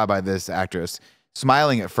 great job by this actress,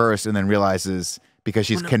 smiling at first and then realizes, because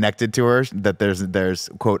she's connected to her, that there's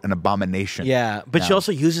quote, an abomination. Yeah, but she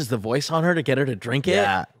also uses the voice on her to get her to drink it.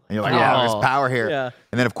 Yeah. And you're like, there's power here. Yeah.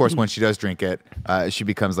 And then, of course, when she does drink it, she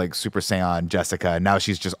becomes like Super Saiyan Jessica. And now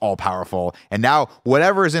she's just all powerful. And now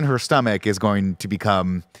whatever is in her stomach is going to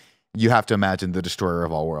become, you have to imagine, the destroyer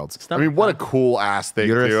of all worlds. I mean, what a cool ass thing,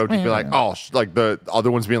 Uterus? too. To be like, oh, like the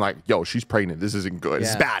other ones being like, yo, she's pregnant. This isn't good.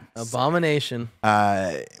 It's Yeah. bad. Abomination.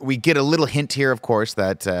 We get a little hint here, of course,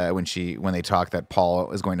 that when they talk, that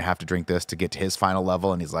Paul is going to have to drink this to get to his final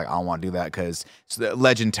level, and he's like, I don't want to do that because the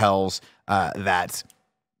legend tells that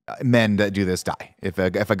men that do this die. If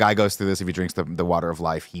a guy goes through this, if he drinks the water of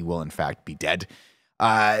life, he will in fact be dead.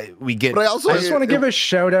 We get. But I just want to give a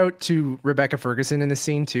shout out to Rebecca Ferguson in the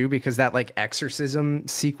scene too, because that like exorcism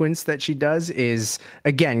sequence that she does is,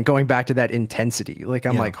 again, going back to that intensity. Like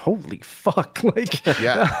I'm like, holy fuck. Like,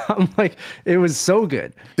 I'm like, it was so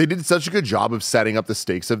good. They did such a good job of setting up the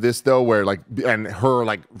stakes of this, though, where like, and her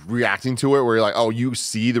like reacting to it, where you're like, oh, you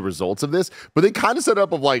see the results of this, but they kind of set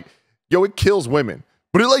up of like, yo, it kills women.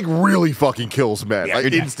 But it like really fucking kills men,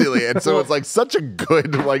 like instantly. And so it's like such a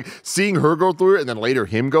good, like seeing her go through it and then later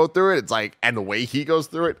him go through it. It's like, and the way he goes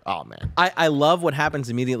through it. Oh man. I love what happens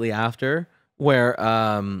immediately after, where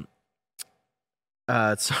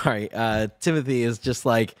Timothy is just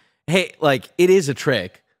like, hey, like it is a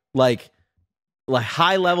trick. Like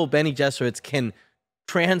high level Bene Gesserits can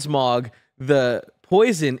transmog the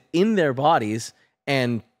poison in their bodies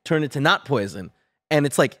and turn it to not poison. And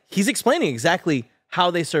it's like he's explaining exactly how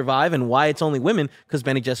they survive and why it's only women, because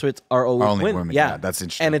Bene Gesserits are always Only women. Yeah, that's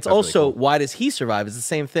interesting. And it's That's also really cool. why does he survive? It's the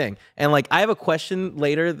same thing. And like I have a question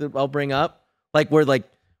later that I'll bring up, like where like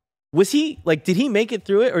was he like did he make it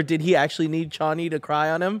through it, or did he actually need Chani to cry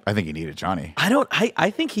on him? I think he needed Johnny. I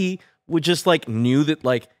think he would just like knew that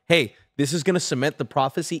like, hey, this is gonna cement the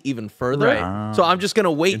prophecy even further. Right. So I'm just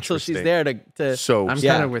gonna wait until she's there to So I'm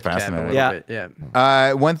Yeah. kind of with Kev a Fascinating. little Yeah. bit.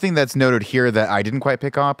 Yeah. One thing that's noted here that I didn't quite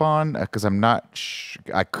pick up on, because I'm not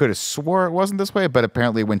I could have swore it wasn't this way, but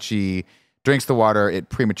apparently when she drinks the water, it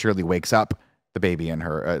prematurely wakes up the baby in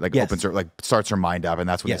her, opens her, like starts her mind up, and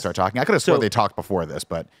that's when they start talking. I could have sworn So- they talked before this,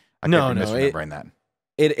 but I No, could be no, misremembering that.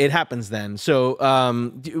 it happens then. So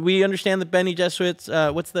do we understand the Bene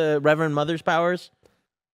Gesserits, what's the Reverend Mother's powers?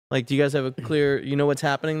 Like, do you guys have a clear, you know what's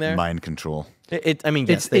happening there? Mind control. I mean,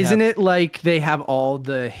 yes, they Isn't have- it like they have all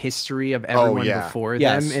the history of everyone yeah. before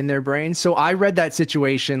Yes. them in their brain? So I read that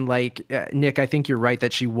situation like, Nick, I think you're right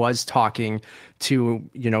that she was talking to,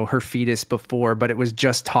 her fetus before, but it was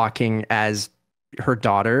just talking as her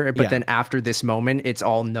daughter. But Yeah. then after this moment, it's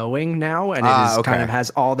all knowing now. And it is kind of has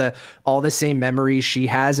all the same memories she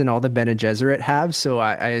has and all the Bene Gesserit have. So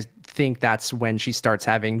I think that's when she starts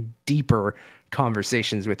having deeper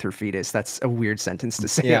conversations with her fetus. That's a weird sentence to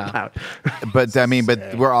say Yeah. out loud. But I mean,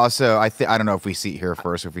 but we're also, I don't know if we see it here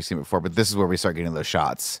first or if we've seen it before, but this is where we start getting those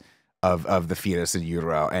shots of the fetus in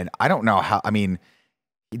utero. And I don't know how, I mean,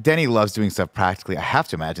 Denny loves doing stuff practically. I have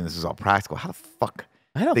to imagine this is all practical. How the fuck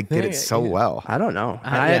I don't they did it think- so well? I don't know.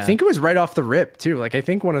 yeah. I think it was right off the rip too. Like I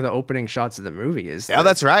think one of the opening shots of the movie is. Oh,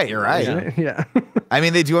 that's right. You're right. Yeah. I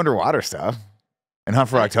mean, they do underwater stuff. And Hunt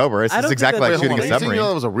for October. It's I don't think exactly that's- like Wait, hold shooting on. a Are you saying submarine.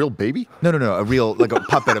 that was a real baby? No, a real, like a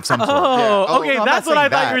puppet of some sort. Oh, Yeah. okay, no, I'm that's not what I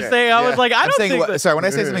saying thought you were that. saying. I was like, I I'm don't saying, think. sorry, when I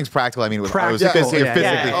say something's practical, I mean, I was Practical, physically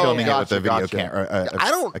yeah. filming it with Gotcha, a video gotcha. camera.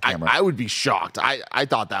 I camera. I would be shocked. I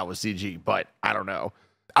thought that was CG, but I don't know.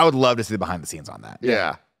 I would love to see the behind the scenes on that.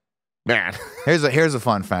 Yeah. Man. Here's a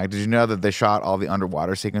fun fact. Did you know that they shot all the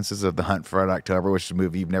underwater sequences of The Hunt for Red October, which is a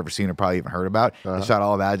movie you've never seen or probably even heard about? They shot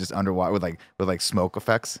all of that just underwater with like smoke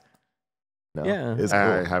effects. No. Yeah. It's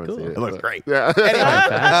I cool. haven't seen it. It looks but- great. Yeah.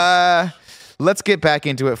 Anyway, let's get back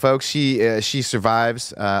into it, folks. She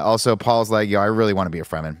survives. Also, Paul's like, yo, I really want to be a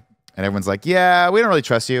Fremen. And everyone's like, yeah, we don't really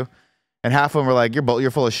trust you. And half of them are like,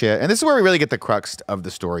 you're full of shit. And this is where we really get the crux of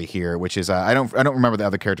the story here, which is I don't remember the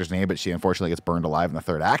other character's name, but she unfortunately gets burned alive in the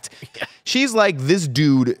third act. She's like, this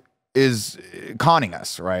dude is conning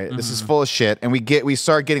us, right? This is full of shit, and we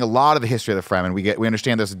start getting a lot of the history of the Fremen. We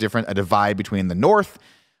understand there's a divide between the North,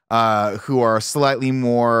 who are slightly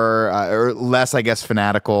more or less, I guess,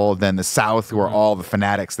 fanatical than the South, who are all the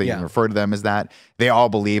fanatics. They even refer to them as that. They all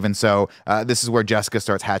believe, and so this is where Jessica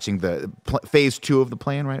starts hatching the phase 2 of the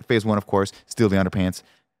plan, right? Phase 1, of course, steal the underpants.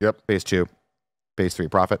 Yep. Phase 2, phase 3,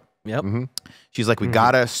 profit. Yep. She's like, we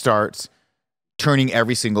gotta start turning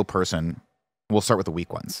every single person. We'll start with the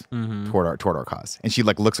weak ones toward our cause. And she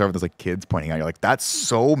like looks over, there's like kids pointing out. You're like, that's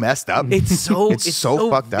so messed up. It's so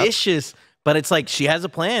fucked vicious. But it's like she has a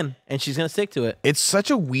plan and she's gonna stick to it. It's such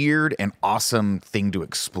a weird and awesome thing to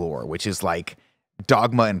explore, which is like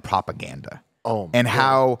dogma and propaganda. And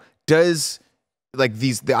how does like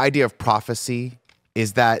the idea of prophecy,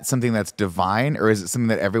 is that something that's divine, or is it something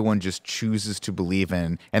that everyone just chooses to believe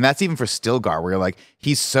in? And that's even for Stilgar, where you're like,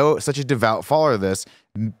 he's such a devout follower of this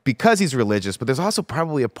because he's religious, but there's also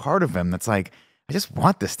probably a part of him that's like, I just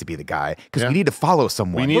want this to be the guy because we need to follow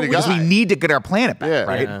someone. We need a because guy. we need to get our planet back,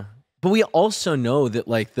 right? Yeah. But we also know that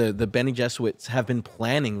like the Bene Gesserits have been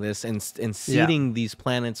planning this and seeding these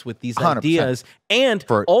planets with these 100%. ideas, and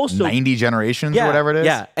For also 90 generations or whatever it is.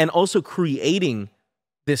 Yeah, and also creating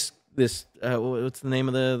this what's the name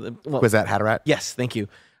of the Was that Hatteret? Yes, thank you.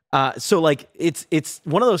 So like it's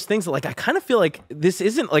one of those things that like I kind of feel like this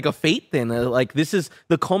isn't like a fate thing. Like this is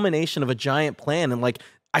the culmination of a giant plan, and like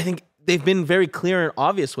I think they've been very clear and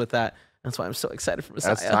obvious with that. That's why I'm so excited for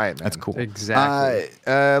Messiah. That's tight, man. That's cool. Exactly.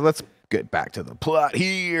 Let's get back to the plot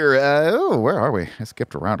here. Where are we? I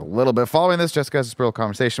skipped around a little bit. Following this, Jessica has a spiritual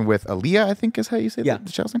conversation with Aaliyah, I think is how you say the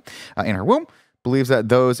child's name, in her womb. Believes that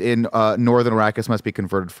those in northern Arrakis must be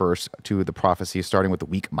converted first to the prophecy, starting with the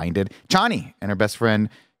weak-minded. Chani and her best friend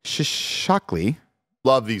Shishakli.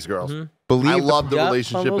 Love these girls. Believe I love the Yep,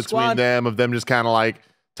 relationship Homo between squad. them, of them just kind of like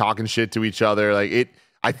talking shit to each other. Like it,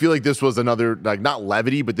 I feel like this was another, like not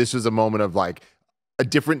levity, but this was a moment of like a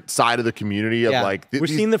different side of the community of like, we're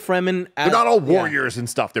seeing the Fremen. they're not all warriors and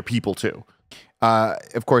stuff. They're people too.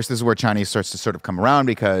 Of course, this is where Chinese starts to sort of come around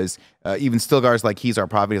because even Stilgar's like, he's our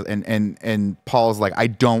prophet, and Paul's like, I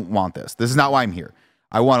don't want this. This is not why I'm here.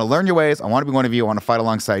 I want to learn your ways. I want to be one of you. I want to fight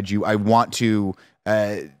alongside you. I want to,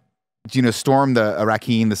 storm the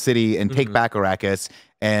Arrakeen, the city, and take back Arrakis.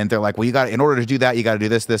 And they're like, well, in order to do that, you got to do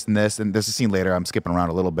this, this, and this. And this is a scene later. I'm skipping around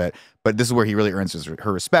a little bit, but this is where he really earns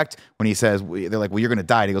her respect when he says, they're like, well, you're going to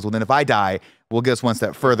die. And he goes, well, then if I die, we'll get us one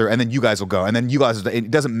step further, and then you guys will go. And then you guys,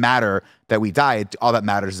 it doesn't matter that we die. All that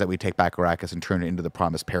matters is that we take back Arrakis and turn it into the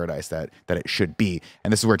promised paradise that it should be.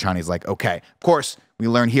 And this is where Chani's like, okay, of course, we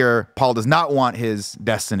learn here, Paul does not want his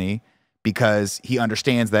destiny because he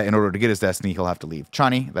understands that in order to get his destiny, he'll have to leave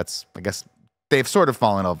Chani. That's, I guess, they've sort of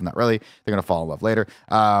fallen in love, not really. They're going to fall in love later.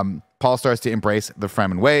 Paul starts to embrace the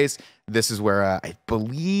Fremen ways. This is where I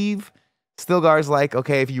believe Stilgar's like,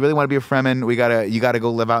 okay, if you really want to be a Fremen, you gotta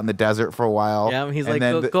go live out in the desert for a while. Yeah, he's and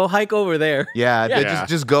like, go hike over there. Yeah,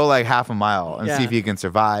 just go like half a mile and see if you can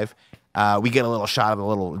survive. We get a little shot of the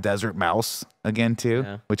little desert mouse again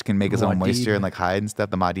too, which can make his own moisture and like hide and stuff.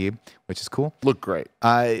 The Madib, which is cool. Look great.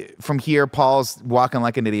 From here, Paul's walking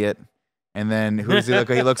like an idiot. And then who does he look?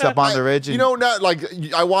 He looks up on the ridge. And, not like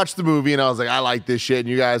I watched the movie and I was like, I like this shit. And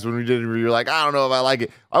you guys, when we did it, you were like, I don't know if I like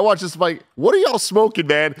it. I watched this like, what are y'all smoking,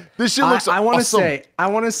 man? This shit looks. I want to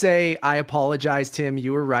awesome. say, I apologize, Tim.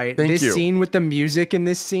 You were right. Thank this you. scene with the music in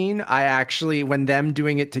this scene, I actually, when them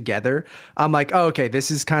doing it together, I'm like, oh, okay,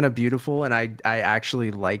 this is kind of beautiful, and I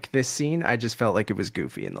actually like this scene. I just felt like it was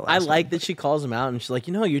goofy in the last. I like that she calls him out and she's like,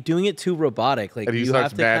 you're doing it too robotic. Like And he you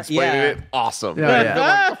starts have to, mansplaining it. Awesome. Yeah, They're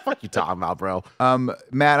like, what the fuck you talking about, bro?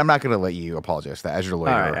 Matt, I'm not going to let you apologize for that. As your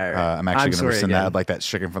lawyer, All right. I'm actually going to rescind that. I'd like that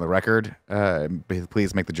stricken from the record.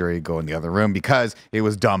 Please make the jury go in the other room because it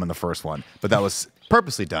was dumb in the first one. But that was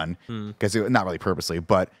purposely done because not really purposely,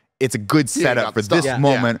 but it's a good setup for this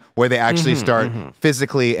moment where they actually start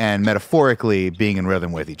physically and metaphorically being in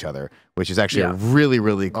rhythm with each other, which is actually a really,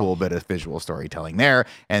 really cool bit of visual storytelling there.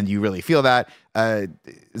 And you really feel that.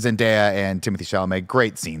 Zendaya and Timothée Chalamet,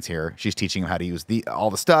 great scenes here. She's teaching him how to use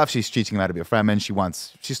all the stuff. She's teaching him how to be a Fremen.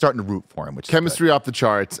 She's starting to root for him, which Chemistry is off the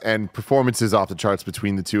charts and performances off the charts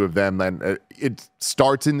between the two of them. And it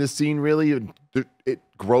starts in this scene, really. It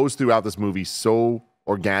grows throughout this movie so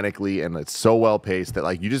organically, and it's so well paced that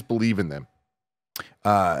like you just believe in them.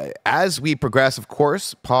 As we progress, of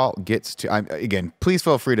course, Paul gets to again. Please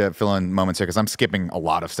feel free to fill in moments here because I'm skipping a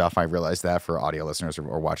lot of stuff. I realize that for audio listeners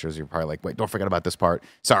or watchers, you're probably like, "Wait, don't forget about this part."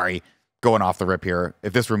 Sorry, going off the rip here.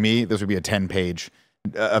 If this were me, this would be a 10-page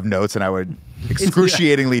of notes, and I would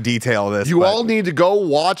excruciatingly detail this. You all need to go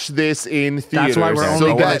watch this in theaters. That's why we're only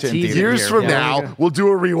so gonna that tease it years here. from Yeah, now, we'll do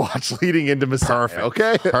a rewatch leading into Messiah.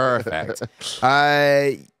 Okay, Perfect.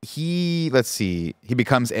 Let's see. He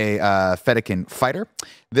becomes a Fedaykin fighter.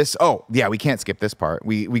 We can't skip this part.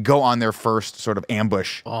 We go on their first sort of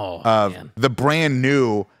ambush of the brand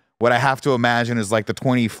new. What I have to imagine is like the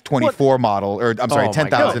 2024 model, or I'm sorry,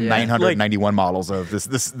 10,991 models of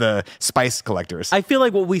the spice collectors. I feel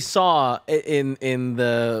like what we saw in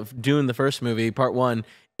the Dune, the first movie, part 1,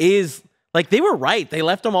 is like they were right. They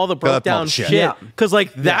left them all the broke down shit. Because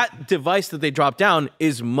like that device that they dropped down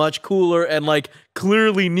is much cooler and like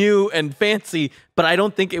clearly new and fancy. But I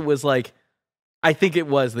don't think it was like, I think it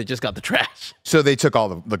was they just got the trash. So they took all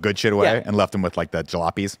the good shit away and left them with like the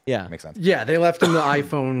jalopies. Yeah. Makes sense. Yeah, they left them the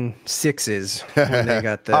iPhone 6s when they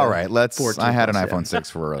got the. All right, I had an 14 iPhone 6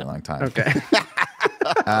 for a really long time. Okay.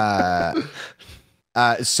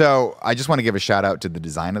 So I just want to give a shout out to the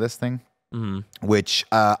design of this thing, which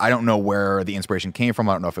I don't know where the inspiration came from.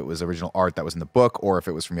 I don't know if it was original art that was in the book or if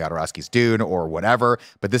it was from Jodorowsky's Dune or whatever,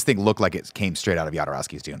 but this thing looked like it came straight out of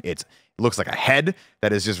Jodorowsky's Dune. It looks like a head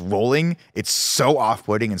that is just rolling. It's so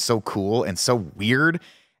off-putting and so cool and so weird.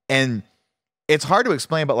 And it's hard to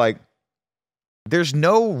explain, but like, there's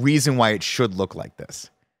no reason why it should look like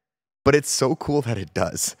this, but it's so cool that it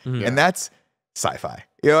does. And that's sci-fi.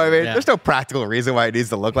 You know what I mean? Yeah. There's no practical reason why it needs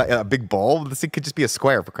to look like a big bowl. This thing could just be a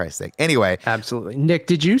square, for Christ's sake. Anyway. Absolutely. Nick,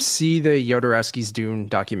 did you see the Jodorowsky's Dune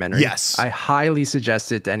documentary? Yes. I highly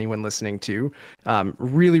suggest it to anyone listening to.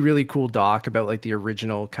 Really, really cool doc about like the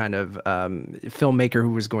original kind of filmmaker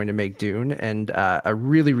who was going to make Dune, and a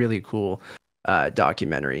really, really cool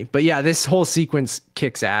documentary. But yeah, this whole sequence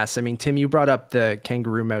kicks ass. I mean, Tim, you brought up the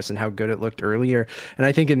kangaroo mouse and how good it looked earlier. And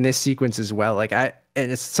I think in this sequence as well, like and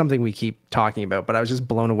it's something we keep talking about, but I was just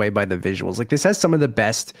blown away by the visuals. Like this has some of the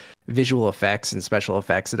best visual effects and special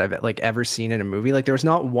effects that I've like ever seen in a movie. Like there was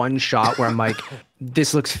not one shot where I'm like,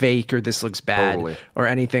 this looks fake or this looks bad or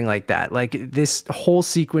anything like that. Like this whole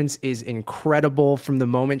sequence is incredible from the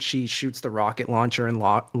moment she shoots the rocket launcher and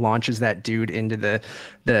launches that dude into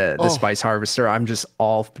the spice harvester. I'm just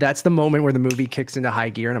that's the moment where the movie kicks into high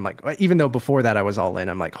gear. And I'm like, even though before that I was all in,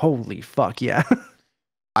 I'm like, holy fuck. Yeah.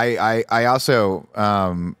 I also,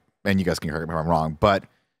 and you guys can correct me if I'm wrong, but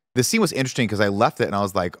the scene was interesting because I left it and I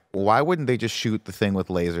was like, why wouldn't they just shoot the thing with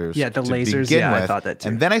lasers? Yeah, the lasers. Begin Yeah, with? I thought that too.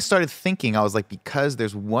 And then I started thinking, I was like, because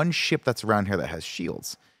there's one ship that's around here that has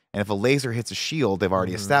shields. And if a laser hits a shield, they've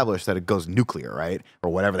already established that it goes nuclear, right? Or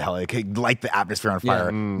whatever the hell, it could light the atmosphere on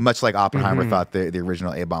fire, much like Oppenheimer thought the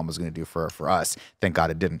original A-bomb was going to do for us. Thank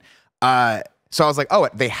God it didn't. So I was like, oh,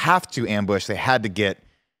 they have to ambush. They had to get,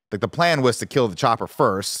 like the plan was to kill the chopper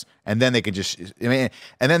first, and then they could just, and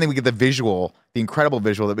then we get the incredible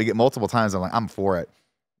visual that we get multiple times. I'm like, I'm for it.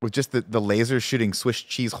 With just the lasers shooting Swiss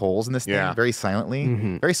cheese holes in this thing very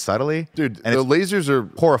silently, very subtly. Dude, and the lasers are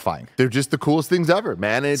horrifying. They're just the coolest things ever,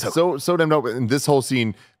 man. It's so damn dope. And this whole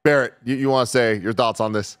scene, Barrett, you want to say your thoughts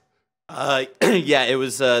on this? Yeah, it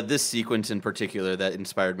was this sequence in particular that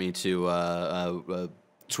inspired me to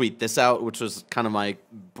tweet this out, which was kind of my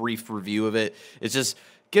brief review of it. It's just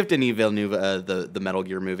give Denis Villeneuve the Metal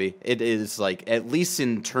Gear movie. It is like, at least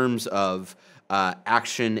in terms of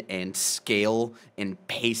action and scale and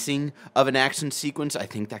pacing of an action sequence, I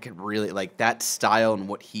think that could really, like, that style and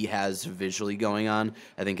what he has visually going on,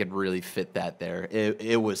 I think could really fit that there.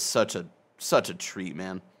 It was such a treat,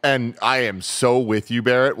 man. And I am so with you,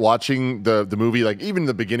 Barrett, watching the movie. Like, even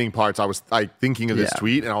the beginning parts, I was thinking of this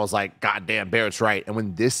tweet, and I was like, God damn, Barrett's right. And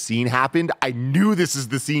when this scene happened, I knew this is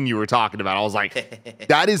the scene you were talking about. I was like,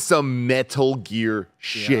 that is some Metal Gear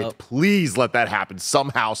shit. Yep. Please let that happen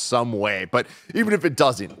somehow, some way. But even if it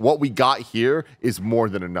doesn't, what we got here is more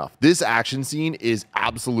than enough. This action scene is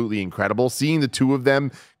absolutely incredible. Seeing the two of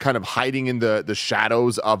them kind of hiding in the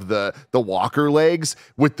shadows of the walker legs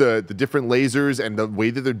with the different lasers and the way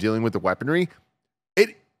that they're dealing with the weaponry,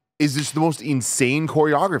 it is just the most insane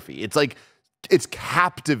choreography. It's like, it's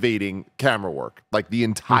captivating camera work, like the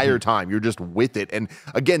entire time. You're just with it. And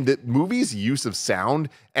again, the movie's use of sound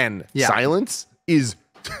and silence is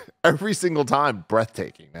every single time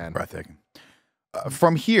breathtaking, man. Breathtaking.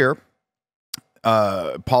 From here,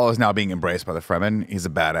 Paul is now being embraced by the Fremen. He's a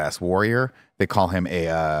badass warrior. They call him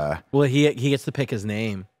a Well, he gets to pick his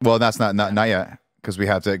name. well, that's not yet, because we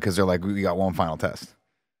have to, because they're like, we got one final test.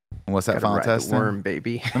 And what's that Gotta final ride test? the worm,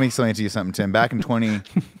 baby. Let me explain to you something, Tim. Back in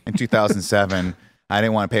 2007, I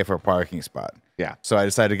didn't want to pay for a parking spot. Yeah. So I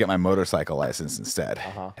decided to get my motorcycle license instead.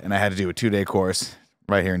 And I had to do a 2-day course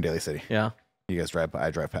right here in Daly City. Yeah. You guys drive by,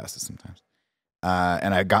 I drive past it sometimes.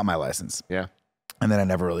 And I got my license. Yeah. And then I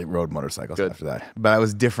never really rode motorcycles after that. But I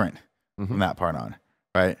was different from that part on,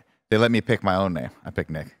 right? They let me pick my own name. I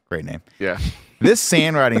picked Nick. Great name. Yeah. This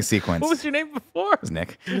sand riding sequence. What was your name before? It was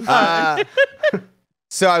Nick.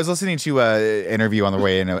 So I was listening to an interview on the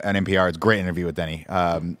way in on NPR. It's a great interview with Denny.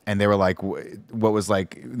 And they were like, what was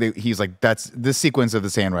like, he's like, that's this sequence of the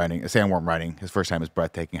sandworm riding. His first time is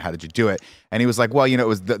breathtaking. How did you do it? And he was like, well, you know, it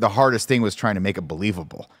was the hardest thing was trying to make it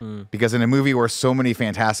believable. Because in a movie where so many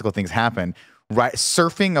fantastical things happen,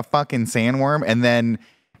 surfing a fucking sandworm, and then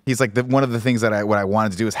he's like, one of the things that what I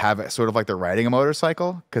wanted to do is have it sort of like they're riding a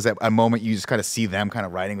motorcycle, because at a moment you just kind of see them kind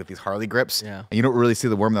of riding with these Harley grips, and you don't really see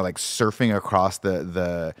the worm. They're like surfing across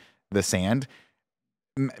the sand.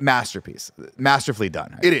 Masterpiece, masterfully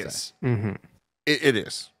done. It is. It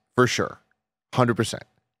is for sure, 100%.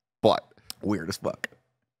 But weird as fuck.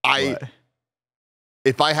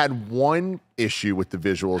 If I had one issue with the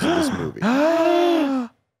visuals of this movie.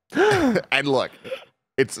 And look,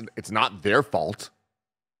 it's not their fault,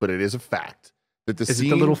 but it is a fact that the Is it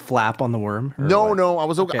the little flap on the worm? No, I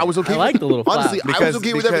was okay. I was okay. I like the little flap. Honestly, I was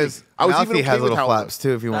okay with everything. I was even okay has with little how flaps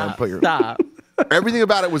too. If you want to put your Stop. everything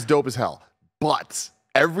about it was dope as hell. But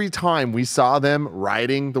every time we saw them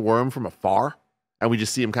riding the worm from afar, and we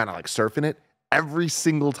just see him kind of like surfing it, every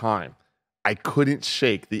single time, I couldn't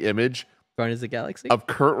shake the image Guardians of the Galaxy? of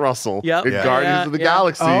Kurt Russell Yep. in Guardians of the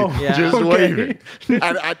Galaxy just waving.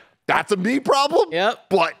 And that's a me problem. Yep.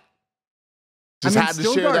 But just had to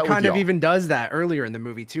share that with kind of y'all. even does that earlier in the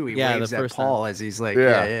movie too. He waves the at first Paul time. as he's like,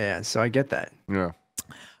 Yeah. yeah. So I get that.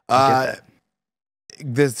 Yeah.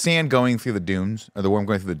 The sand going through the dunes, or the worm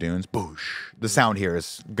going through the dunes, boosh. The sound here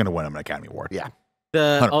is going to win him an Academy Award. Yeah.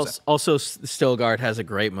 The 100%. also Stilgard has a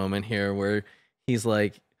great moment here where he's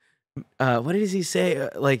like, what does he say?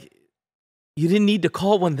 Like, you didn't need to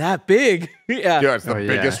call one that big. Yeah, it's the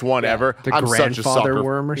biggest one ever. The I'm such a grandfather sucker.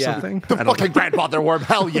 worm or something. The fucking grandfather worm.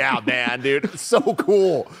 Hell yeah, man, dude. It's so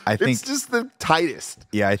cool. I think- it's just the tightest.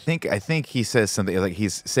 Yeah, I think he says something like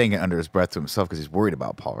he's saying it under his breath to himself because he's worried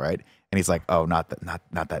about Paul, right? And he's like, "Oh, not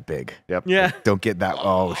that big. Yep. Yeah. Like, don't get that.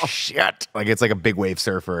 Oh shit! Like it's like a big wave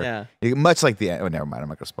surfer. Yeah. Much like the. Oh, never mind. I'm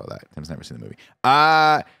not gonna spoil that. Tim's never seen the movie.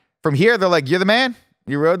 From here, they're like, "You're the man.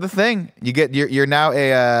 You rode the thing. You're now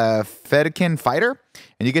a Fedkin fighter,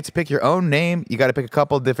 and you get to pick your own name. You got to pick a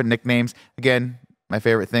couple of different nicknames. Again, my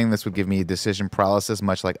favorite thing. This would give me decision paralysis,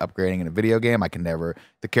 much like upgrading in a video game. I can never.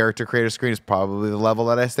 The character creator screen is probably the level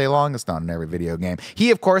that I stay long. It's not in every video game.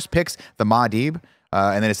 He, of course, picks the Muad'Dib,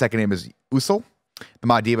 and then his second name is Usul. The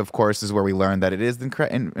Muad'Dib, of course, is where we learn that it is in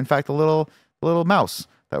fact a little mouse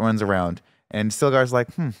that runs around. And Stilgar's like,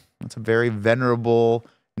 that's a very venerable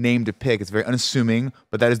name to pick. It's very unassuming,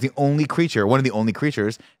 but that is the only creature, one of the only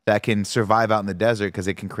creatures that can survive out in the desert because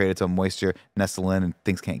it can create its own moisture, nestle in, and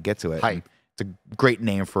things can't get to it. Hype. It's a great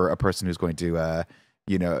name for a person who's going to,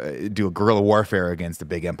 do a guerrilla warfare against a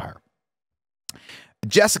big empire.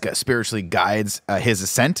 Jessica spiritually guides his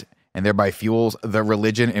ascent and thereby fuels the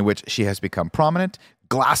religion in which she has become prominent.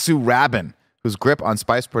 Glasu Rabin, whose grip on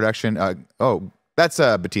spice production. That's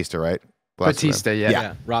Batista, right? Batista, yeah.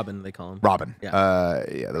 Yeah. Robin, they call him. Robin. Yeah.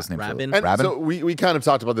 Those names. Rabin. And Rabin? so we kind of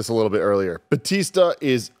talked about this a little bit earlier. Batista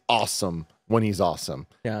is awesome when he's awesome.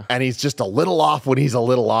 Yeah. And he's just a little off when he's a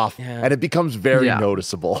little off. Yeah. And it bemes very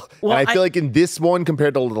noticeable. Well, and I feel like in this one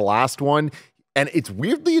compared to the last one, and it's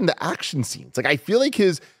weirdly in the action scenes. Like I feel like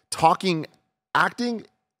his acting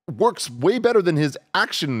works way better than his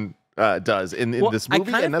action does in this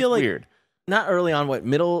movie. And that's weird. Not early on,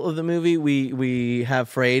 middle of the movie, we have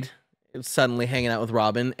Freyed suddenly hanging out with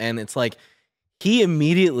Robin, and it's like he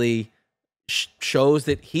immediately shows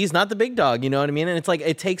that he's not the big dog, you know what I mean? And it's like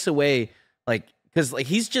it takes away, like, because like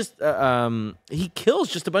he's just he kills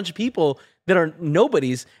just a bunch of people that are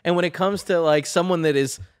nobodies, and when it comes to like someone that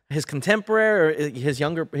is his contemporary or his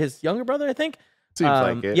younger brother, I think. Seems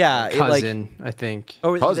like it. Yeah, Cousin, I think.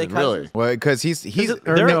 Oh, Cousin, really? Well, because he's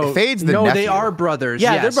No, Fade's the no, nephew. they are brothers.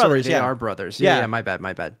 Yeah, they're brothers, They yeah. are brothers. Yeah. Yeah, my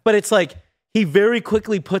bad. But it's like he very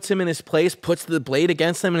quickly puts him in his place, puts the blade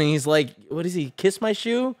against him, and he's like, "What is he? Kiss my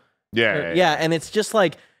shoe?" Yeah. And it's just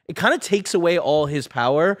like it kind of takes away all his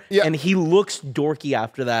power, and he looks dorky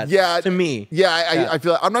after that. Yeah, to me. Yeah, I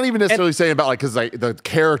feel. I'm not even necessarily saying about like because like the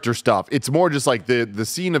character stuff. It's more just like the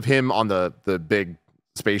scene of him on the big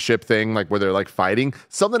spaceship thing, like where they're like fighting.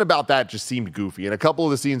 Something about that just seemed goofy. And a couple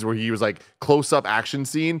of the scenes where he was like close up action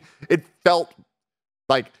scene, it felt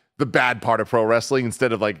like the bad part of pro wrestling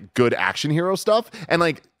instead of like good action hero stuff. And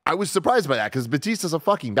like I was surprised by that because Batista's a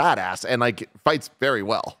fucking badass and like fights very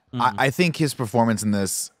well. I think his performance in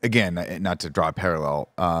this, again, not to draw a parallel,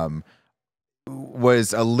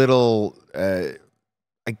 was a little, I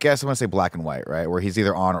guess I want to say black and white, right? Where he's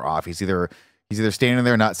either on or off. He's either He's either standing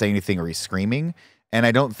there not saying anything or he's screaming. And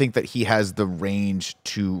I don't think that he has the range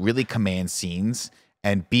to really command scenes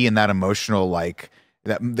and be in that emotional, like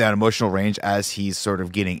that emotional range as he's sort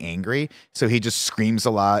of getting angry. So he just screams a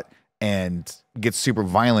lot and gets super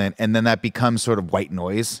violent. And then that becomes sort of white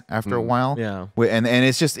noise after a while. Yeah. And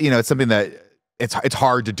it's just, it's something that it's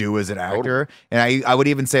hard to do as an actor. And I would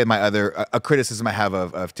even say my other a criticism I have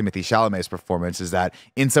of Timothée Chalamet's performance is that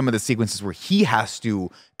in some of the sequences where he has to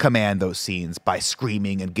command those scenes by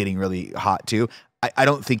screaming and getting really hot too, I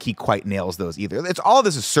don't think he quite nails those either. All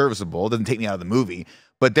this is serviceable. It doesn't take me out of the movie,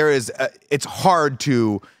 but it's hard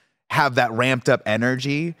to have that ramped up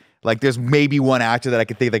energy. Like there's maybe one actor that I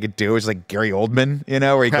could think they could do is like Gary Oldman,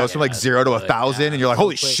 where he goes from like 0 to 1,000 and you're like,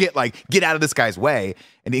 holy shit, like get out of this guy's way.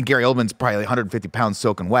 And then Gary Oldman's probably like 150 pounds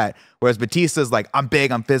soaking wet. Whereas Batista's like, I'm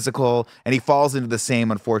big, I'm physical. And he falls into the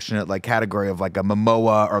same unfortunate like category of like a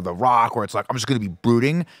Momoa or The Rock, where it's like, I'm just going to be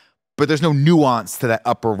brooding. But there's no nuance to that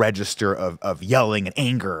upper register of yelling and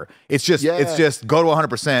anger. It's just go to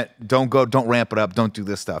 100%. Don't ramp it up. Don't do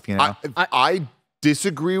this stuff. I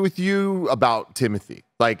disagree with you about Timothy.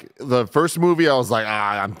 Like the first movie, I was like,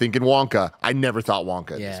 I'm thinking Wonka. I never thought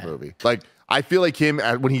Wonka in this movie. Like I feel like him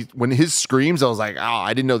when his screams, I was like,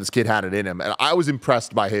 I didn't know this kid had it in him, and I was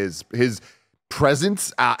impressed by his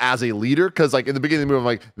presence as a leader, because like in the beginning of the movie I'm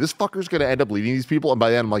like, this fucker's gonna end up leading these people, and by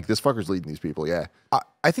the end I'm like, this fucker's leading these people.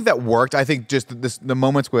 I think that worked. I think just the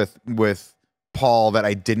moments with Paul that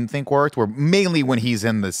I didn't think worked were mainly when he's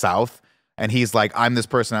in the South and he's like, I'm this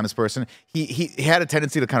person. He had a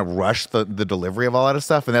tendency to kind of rush the delivery of all that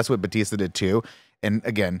stuff, and that's what Batista did too. And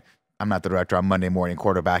again, I'm not the director. I'm Monday morning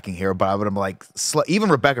quarterbacking here, but I'm like, even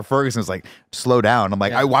Rebecca Ferguson was like, slow down. I'm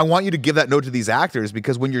like, I want you to give that note to these actors,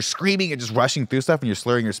 because when you're screaming and just rushing through stuff and you're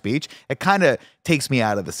slurring your speech, it kind of takes me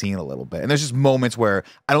out of the scene a little bit. And there's just moments where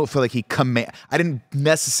I don't feel like I didn't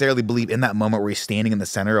necessarily believe in that moment where he's standing in the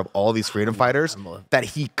center of all these freedom fighters that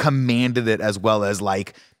he commanded it as well as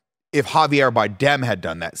like, if Javier Bardem had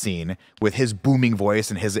done that scene with his booming voice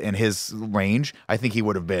and his range, I think it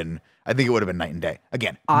would have been night and day.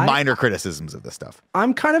 Again, minor criticisms of this stuff.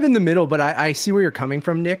 I'm kind of in the middle, but I see where you're coming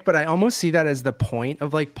from, Nick, but I almost see that as the point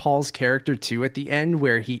of like Paul's character too at the end,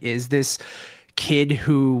 where he is this kid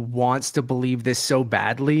who wants to believe this so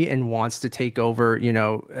badly and wants to take over,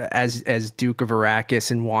 as Duke of Arrakis,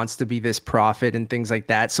 and wants to be this prophet and things like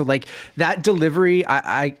that. So like that delivery,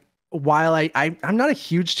 while I'm not a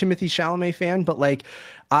huge Timothée Chalamet fan, but like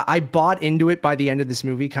I bought into it by the end of this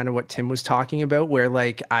movie, kind of what Tim was talking about, where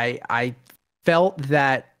like I felt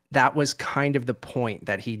that was kind of the point,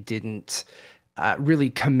 that he didn't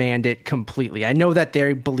really command it completely. I know that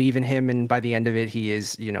they believe in him, and by the end of it, he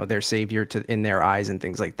is, their savior in their eyes and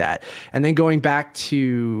things like that. And then going back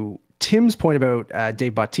to Tim's point about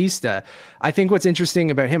Dave Bautista, I think what's interesting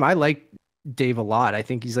about him, I like Dave a lot. I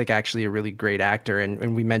think he's like actually a really great actor.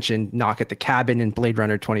 And we mentioned Knock at the Cabin and Blade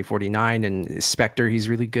Runner 2049 and Spectre he's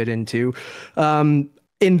really good in too. In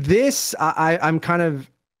this, I'm kind of,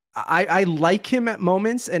 I like him at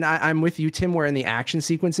moments, and I'm with you, Tim, where in the action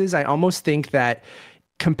sequences, I almost think that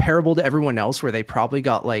comparable to everyone else, where they probably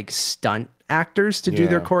got like stunt actors to do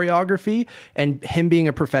their choreography, and him being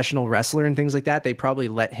a professional wrestler and things like that, they probably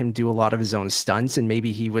let him do a lot of his own stunts, and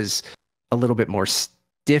maybe he was a little bit more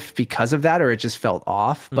stiff because of that, or it just felt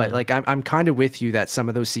off. But like I'm kind of with you that some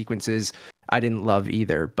of those sequences I didn't love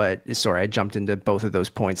either. But sorry, I jumped into both of those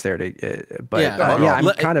points there.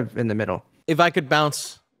 I'm kind of in the middle. If I could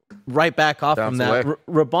bounce right back off from that,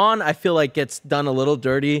 Raban, I feel like gets done a little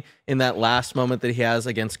dirty in that last moment that he has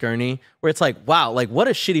against Gurney, where it's like, wow, like what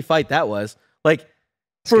a shitty fight that was. Like,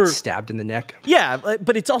 gets stabbed in the neck. Yeah,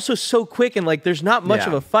 but it's also so quick, and like there's not much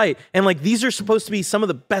of a fight. And like these are supposed to be some of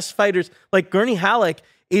the best fighters. Like Gurney Halleck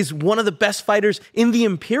is one of the best fighters in the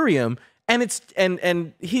Imperium, and it's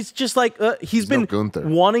and he's just like he's been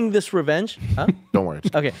wanting this revenge. Huh? Don't worry.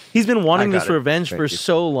 Okay, he's been wanting this revenge for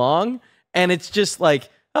so long, and it's just like,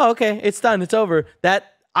 oh, okay, it's done, it's over.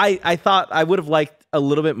 That I thought I would have liked a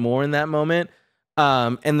little bit more in that moment.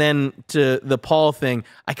 And then to the Paul thing,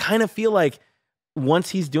 I kind of feel like once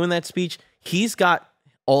he's doing that speech, he's got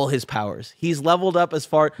all his powers. He's leveled up as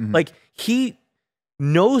far, like he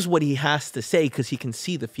knows what he has to say because he can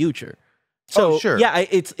see the future. So yeah,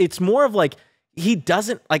 it's more of like, he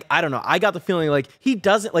doesn't like, I don't know. I got the feeling like he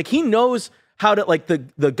doesn't like, he knows how to like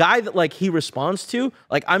the guy that like he responds to,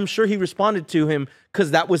 like, I'm sure he responded to him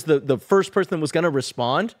because that was the first person that was going to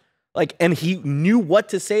respond. Like, and he knew what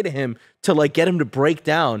to say to him to like get him to break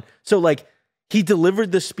down. So like he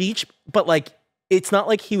delivered the speech, but like, it's not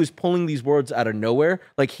like he was pulling these words out of nowhere.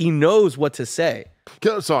 Like he knows what to say.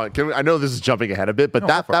 Sorry, I know this is jumping ahead a bit, but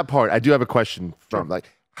that part, I do have a question from like,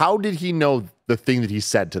 how did he know the thing that he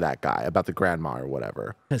said to that guy about the grandma or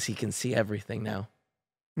whatever? Because he can see everything now.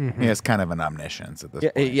 He has kind of an omniscience at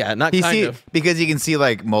this point. Yeah, not He kind of. because he can see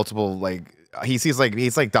like multiple like he sees like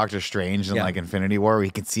he's like Doctor Strange in like Infinity War, where he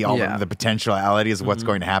can see all the potentialities of what's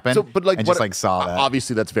going to happen. So, but like, and just like saw that.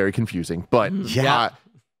 Obviously, that's very confusing. But Yeah.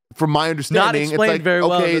 from my understanding, it's explained like very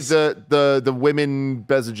well, okay, this- the women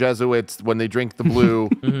as the Jesuits, when they drink the blue,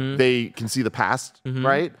 they can see the past,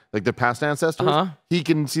 right? Like the past ancestors. He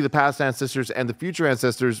can see the past ancestors and the future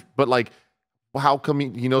ancestors, but like, how come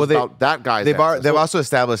he knows about that guy's? They've also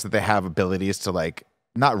established that they have abilities to like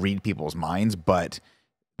not read people's minds, but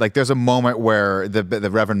like there's a moment where the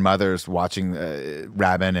Reverend Mother's watching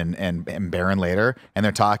Rabin and Baron later, and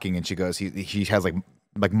they're talking, and she goes, he has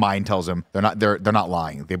like mind tells him they're not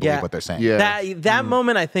lying. They believe what they're saying. Yeah. That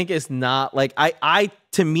moment I think is not like I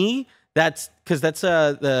to me that's because that's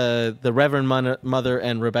the Reverend Mother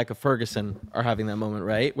and Rebecca Ferguson are having that moment,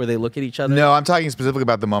 right, where they look at each other. No, I'm talking specifically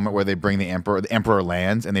about the moment where they bring the Emperor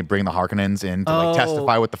lands and they bring the Harkonnens in to like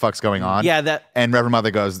testify what the fuck's going on. Yeah, and Reverend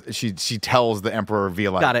Mother goes, she tells the Emperor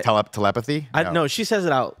via like telepathy. No, she says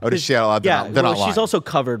it out. Oh, does she out loud? Yeah, they're not she's lying. also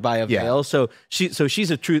covered by a veil, so she's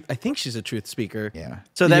a truth. I think she's a truth speaker. Yeah.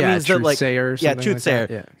 So that means that like truth-sayer or something truth-sayer. like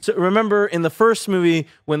that, yeah. So remember in the first movie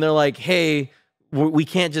when they're like, hey, we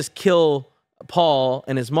can't just kill Paul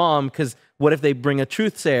and his mom because what if they bring a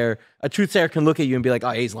truth-sayer? A truth-sayer can look at you and be like, oh,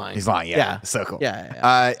 he's lying. He's lying. Yeah. So cool.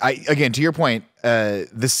 Yeah. Again, to your point,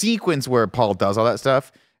 the sequence where Paul does all that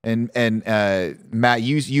stuff, and Matt,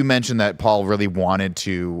 you mentioned that Paul really wanted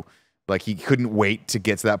to, like, he couldn't wait to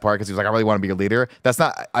get to that part because he was like, I really want to be a leader. That's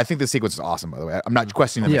not. I think the sequence is awesome, by the way. I'm not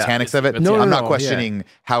questioning the mechanics of it. I'm not questioning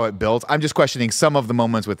how it builds. I'm just questioning some of the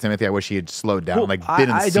moments with Timothy. I wish he had slowed down, been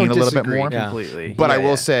seen a little bit more. Completely. But I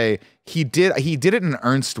will say he did it in an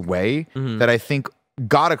earnest way that I think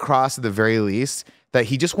got across at the very least that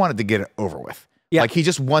he just wanted to get it over with. Yeah. Like he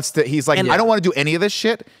just wants to. He's like, I don't want to do any of this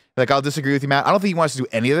shit. Like, I'll disagree with you, Matt. I don't think he wants to do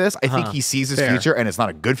any of this. I think he sees his future, and it's not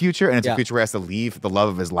a good future, and it's a future where he has to leave the love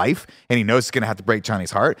of his life, and he knows it's going to have to break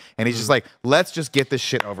Johnny's heart, and he's just like, let's just get this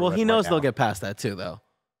shit over with. Well, he knows they'll get past that too, though.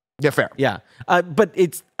 Yeah, fair. Yeah, but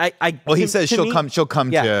it's Well, he says she'll come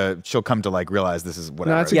me- to like realize this is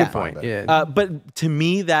whatever. No, that's a good point. Yeah. But to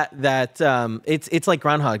me, that it's like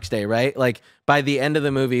Groundhog's Day, right? Like by the end of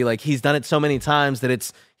the movie, like he's done it so many times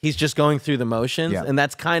that he's just going through the motions, and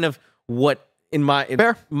that's kind of what in my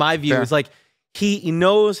view is like he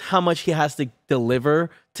knows how much he has to deliver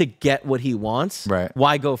to get what he wants. Right.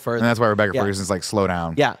 Why go further? And that's why Rebecca Ferguson's like, slow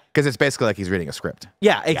down. Yeah. Because it's basically like he's reading a script.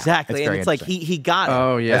 Yeah, exactly. it's and very it's like he got it.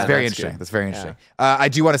 Oh yeah, That's very interesting. That's very interesting. I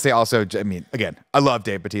do want to say also, I mean, again, I love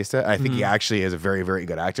Dave Bautista. I think he actually is a very, very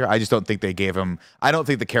good actor. I just don't think they gave him, I don't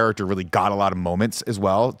think the character really got a lot of moments as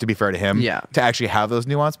well, to be fair to him, to actually have those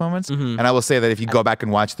nuanced moments. And I will say that if you go back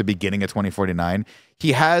and watch the beginning of 2049,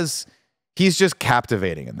 he's just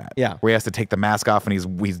captivating in that. Yeah. Where he has to take the mask off and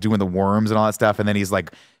he's doing the worms and all that stuff. And then he's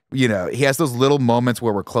like, you know, he has those little moments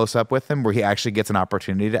where we're close up with him where he actually gets an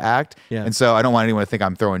opportunity to act. Yeah. And so I don't want anyone to think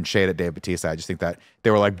I'm throwing shade at Dave Bautista. I just think that they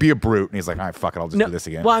were like, be a brute. And he's like, all right, fuck it. I'll just do this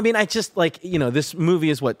again. Well, I mean, I just like, you know, this movie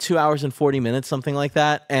is what, 2 hours and 40 minutes, something like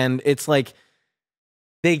that. And it's like,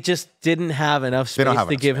 they just didn't have enough space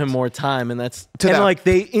to give him more time. And like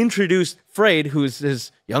they introduced Frade, who's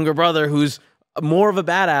his younger brother, who's more of a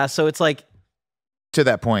badass. So it's like, to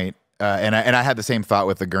that point, and I had the same thought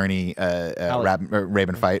with the Gurney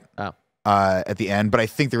Raven fight at the end, but I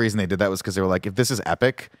think the reason they did that was because they were like, if this is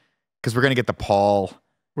epic, because we're gonna get the Paul.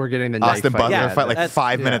 We're getting the Austin knife Butler fight like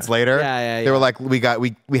 5 minutes later. They were like, we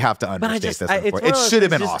have to understate this. It should have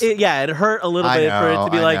been awesome. It hurt a little bit for it to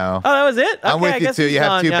be like, oh, that was it. Okay, I'm with I you guess too. You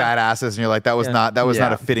have two badasses, badasses, and you're like, that was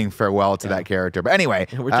not a fitting farewell to that character. But anyway,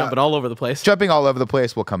 we're jumping all over the place. Jumping all over the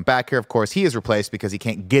place. We'll come back here. Of course, he is replaced because he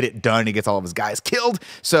can't get it done. He gets all of his guys killed.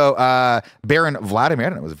 So Baron Vladimir, I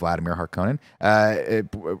don't know, it was Vladimir Harkonnen,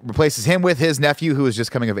 replaces him with his nephew, who is just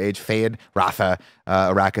coming of age, Fayed Ratha,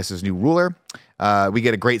 Arrakis' new ruler. We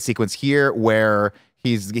get a great sequence here where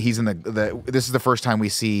he's in this is the first time we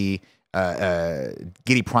see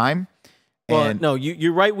Giedi Prime. Well, no,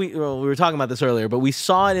 you're right. We were talking about this earlier, but we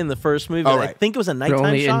saw it in the first movie. Oh, right. I think it was a nighttime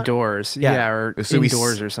only shot. Indoors. Or so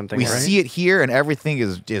indoors or something. We right? see it here, and everything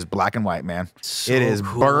is black and white, man. So it is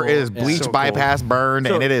cool. It is bleach, bypass, burned,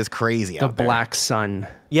 and it is crazy. The out there. black sun.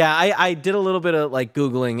 Yeah, I did a little bit of like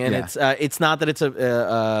Googling, and it's not that it's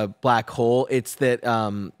a black hole. It's that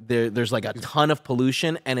there's like a ton of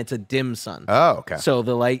pollution, and it's a dim sun. Oh, okay. So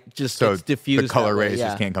the light just gets diffused. The color rays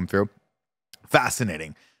just can't come through.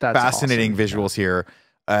 Fascinating. That's fascinating awesome. visuals here.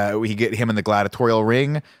 we get him in the gladiatorial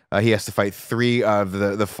ring. He has to fight 3 of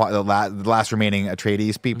the last remaining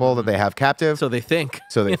Atreides people that they have captive. So they think.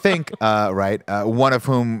 Right? One of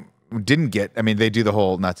whom didn't get. I mean, they do the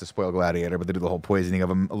whole, not to spoil Gladiator, but they do the whole poisoning of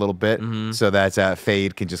him a little bit, so that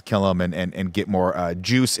Fade can just kill him and get more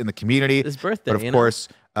juice in the community. His birthday, but of course,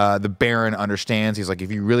 the Baron understands. He's like,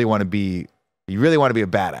 if you really want to be. You really want to be a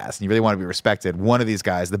badass and you really want to be respected. One of these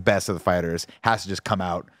guys, the best of the fighters, has to just come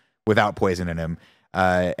out without poisoning him.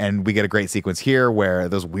 And we get a great sequence here where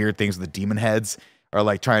those weird things with the demon heads are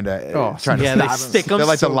like trying to stop they him. stick 'em They're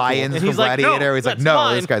like so the lions cool. from And he's like, no, Gladiator. He's like, that's no,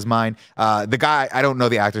 mine. this guy's mine. The guy, I don't know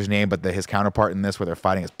the actor's name, but his counterpart in this where they're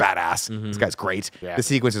fighting is badass. This guy's great. Yeah. The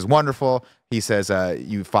sequence is wonderful. He says,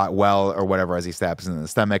 you fought well or whatever as he stabs him in the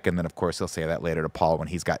stomach. And then, of course, he'll say that later to Paul when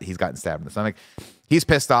he's gotten stabbed in the stomach. He's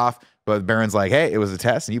pissed off. But Baron's like, hey, it was a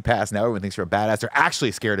test and you passed. Now everyone thinks you're a badass. They're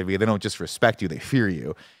actually scared of you. They don't just respect you, they fear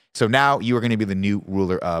you. So now you are going to be the new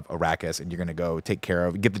ruler of Arrakis and you're going to go take care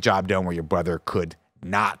of, get the job done where your brother could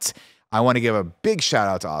not. I want to give a big shout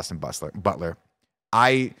out to Austin Butler.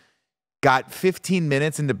 I got 15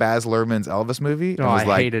 minutes into Baz Luhrmann's Elvis movie. Oh, And was I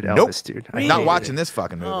like, hated nope, Elvis, dude. I'm not watching this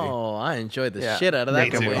fucking movie. Oh, I enjoyed the Yeah. shit out of that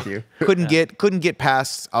Nick, I'm movie. with you. Couldn't get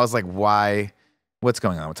past. I was like, why? What's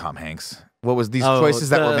going on with Tom Hanks? What was these choices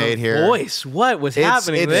that were made here? Voice, what was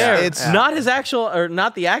happening there? It's not his actual, or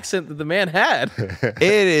not the accent that the man had. It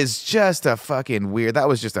is just a fucking weird. That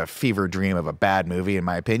was just a fever dream of a bad movie, in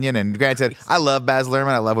my opinion. And granted, I love Baz Luhrmann.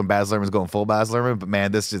 I love when Baz Luhrmann's going full Baz Luhrmann. But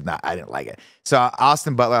man, this is not. I didn't like it. So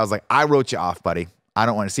Austin Butler, I was like, I wrote you off, buddy. I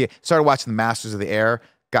don't want to see it. Started watching The Masters of the Air.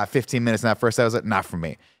 Got 15 minutes in that first. I was like, not for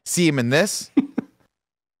me. See him in this.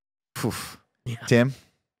 Tim,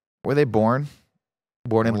 were they born?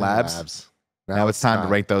 Born in labs. Now it's time to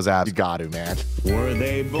rank those abs. You got to, man. Were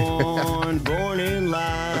they born in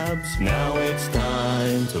labs? Now it's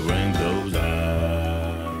time to rank those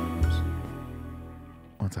abs.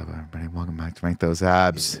 What's up, everybody? Welcome back to Rank Those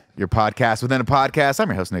Abs, your podcast within a podcast. I'm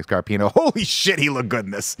your host, Nick Scarpino. Holy shit, he looked good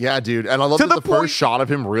in this. Yeah, dude. And I love To that the the point- first shot of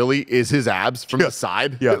him really is his abs from the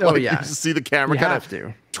side. Yeah. Like, Oh, yeah. You just see the camera You kind have of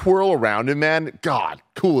to. twirl around him, man. God,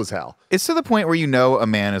 cool as hell. It's to the point where you know a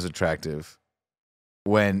man is attractive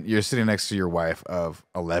when you're sitting next to your wife of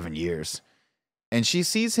 11 years and she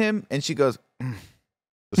sees him and she goes,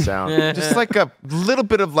 The sound. just like a little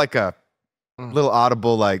bit of like a little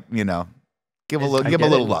audible, like, you know, give him a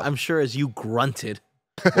little love. I'm sure as you grunted.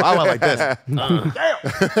 Well, I went like this.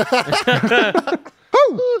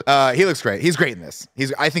 He looks great. He's great in this.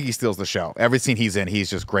 I think he steals the show. Every scene he's in, he's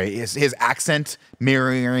just great. His accent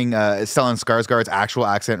mirroring Stellan Skarsgård's actual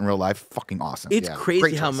accent in real life, fucking awesome. It's Yeah. crazy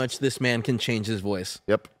Great how choice. much this man can change his voice.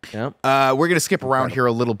 Yep. Yep. We're gonna skip around here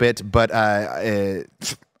a little bit, but Leah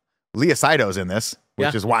Seido's in this, which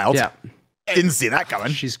Yeah. is wild. Yeah. Didn't see that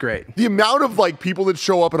coming. She's great. The amount of like people that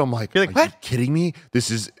show up and I'm like, You're like, are you what? kidding me? This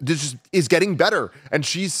is getting better. And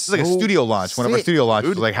she's It's like a studio launch. One of our sick, studio launches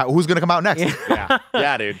was dude. like, who's gonna come out next?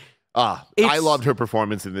 Yeah, dude. I It's- loved her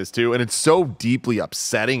performance in this too, and it's so deeply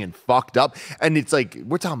upsetting and fucked up. And it's like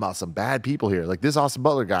we're talking about some bad people here. Like this Austin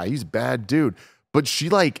Butler guy, he's a bad dude, but she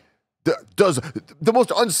like does the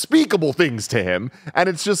most unspeakable things to him, and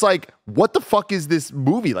it's just like, what the fuck is this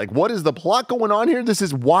movie? Like, what is the plot going on here? This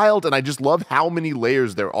is wild, and I just love how many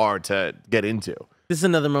layers there are to get into. This is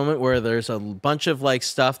another moment where there's a bunch of like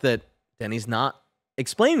stuff that Denny's not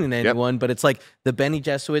explaining to anyone, but it's like the Bene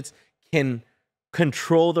Gesserits can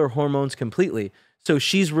control their hormones completely. So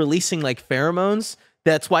she's releasing like pheromones.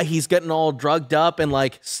 That's why he's getting all drugged up and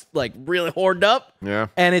like really hoarded up. Yeah.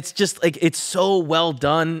 And it's just like it's so well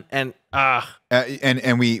done and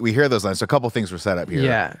And we hear those lines. So a couple things were set up here.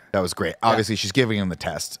 Yeah. That was great. Obviously, she's giving him the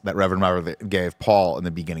test that Reverend Mother gave Paul in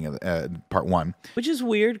the beginning of part 1. which is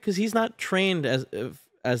weird because he's not trained as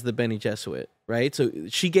the Bene Gesserit, right? So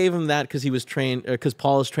she gave him that because he was trained because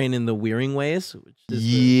Paul is trained in the Wearing ways. Which is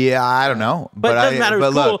Yeah, I don't know. But it doesn't matter, it's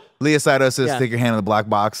But look, cool. Leah Seido says, Yeah. stick your hand in the black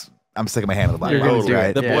box. I'm sticking my hand in the black You're gonna box, do it.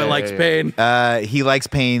 right? the boy likes pain. He likes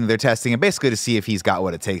pain. They're testing him basically to see if he's got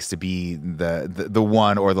what it takes to be the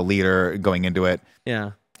one or the leader going into it.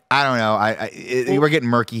 Yeah. I don't know. We're getting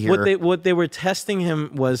murky here. What they were testing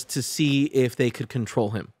him was to see if they could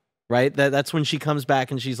control him, right? That's when she comes back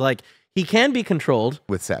and she's like, he can be controlled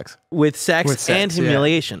with sex. with sex, With sex, and yeah.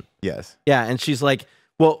 humiliation. Yes. Yeah, and she's like,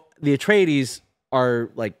 well, the Atreides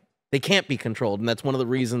are like, they can't be controlled, and that's one of the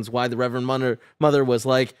reasons why the Reverend Mother was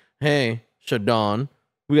like, hey, Shadon,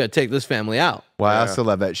 we got to take this family out. Well, I also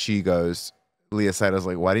love that she goes, Leah Seido's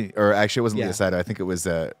like, why didn't, or actually it wasn't Yeah. Leah Seido. I think it was,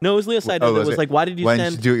 No, it was Leah Seido that was like, why did you why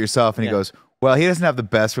send... didn't you do it yourself? And he Yeah. goes, well, he doesn't have the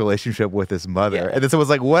best relationship with his mother. Yeah. And then someone's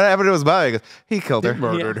like, what happened to his mother? He goes, he killed her.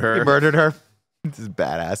 murdered her. He murdered her. This is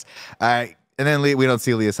badass. and then we don't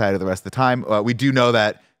see Leah's side of the rest of the time. We do know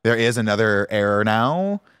that there is another heir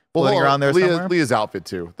now floating around there somewhere. Leah's outfit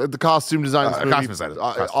too. The costume design is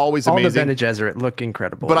always All amazing. the Bene Gesserit look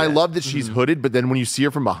incredible. But I love that she's hooded, but then when you see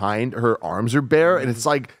her from behind, her arms are bare, and it's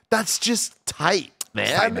like, that's just tight, man.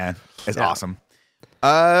 It's tight, man. It's awesome.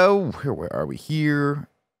 Where are we here?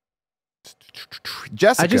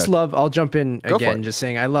 Jessica. I just love, I'll jump in Go for again, it. just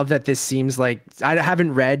saying, I love that this seems like, I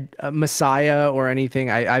haven't read Messiah or anything.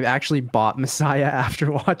 I actually bought Messiah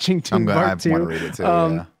after watching Dune Part 2. I want to read it too.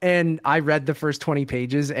 Yeah. And I read the first 20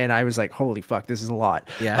 pages and I was like, holy fuck, this is a lot.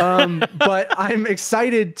 Yeah. But I'm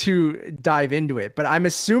excited to dive into it. But I'm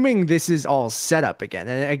assuming this is all set up again.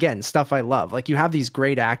 And again, stuff I love. Like you have these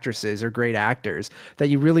great actresses or great actors that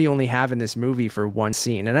you really only have in this movie for one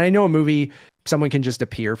scene. And I know a movie, someone can just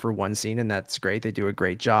appear for one scene and that's great. They do a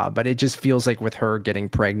great job, but it just feels like with her getting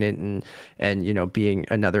pregnant and you know, being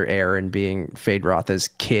another heir and being Phaedroth's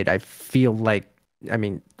kid, I feel like, I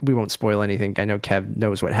mean, we won't spoil anything. I know Kev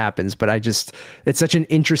knows what happens, but it's such an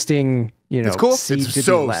interesting, you know, It's cool. seed It's to be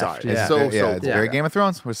so left. sorry. Yeah. It's so It's very Game of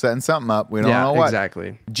Thrones. We're setting something up. We don't know what.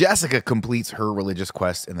 Exactly. Jessica completes her religious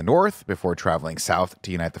quest in the north before traveling south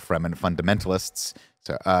to unite the Fremen fundamentalists.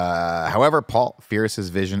 So, however, Paul fears his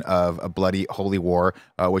vision of a bloody holy war,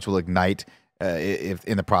 which will ignite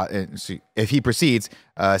if he proceeds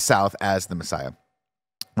south as the Messiah.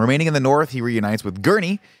 Remaining in the north, he reunites with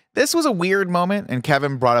Gurney. This was a weird moment, and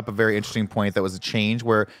Kevin brought up a very interesting point that was a change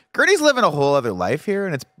where Gurney's living a whole other life here,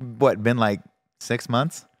 and it's been like 6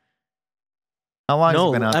 months. How long has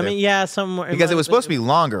it been out there? I mean, yeah, somewhere Because it was supposed to be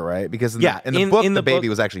longer, right? Because in the book, the baby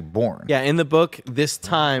was actually born. Yeah, in the book, this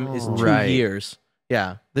time is 2 years.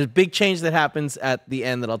 Yeah, there's a big change that happens at the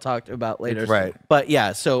end that I'll talk about later. Right. But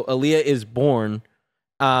yeah, so Aaliyah is born,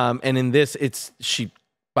 and in this,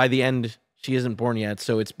 by the end she isn't born yet,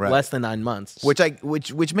 so it's less than 9 months.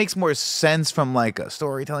 Which makes more sense from like a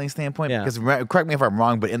storytelling standpoint. Yeah. Because correct me if I'm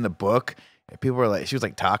wrong, but in the book, people were like, she was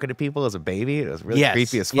like talking to people as a baby. It was really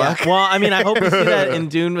creepy as fuck. Yeah. Well, I mean, I hope you see that in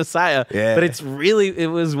Dune Messiah. Yeah. But it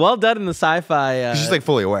was well done in the sci-fi. She's like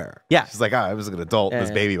fully aware. Yeah. She's like, I was an adult in this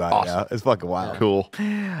baby body now. It's fucking wild. Cool.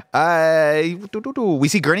 We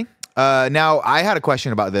see Gurney. Now, I had a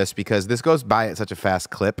question about this because this goes by at such a fast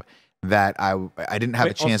clip that I didn't have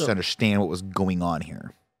a chance to understand what was going on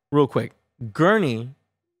here. Real quick, Gurney,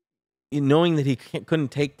 knowing that he couldn't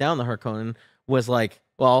take down the Harkonnen, was like,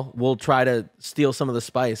 well, we'll try to steal some of the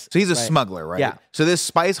spice. So he's a smuggler, right? Yeah. So this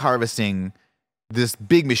spice harvesting, this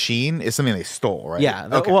big machine is something they stole, right? Yeah.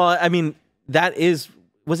 Okay. Well, I mean,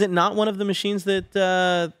 was it not one of the machines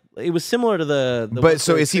that it was similar to the But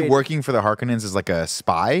so is he created? working for the Harkonnens as like a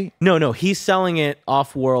spy? No, he's selling it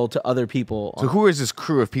off world to other people. So who is this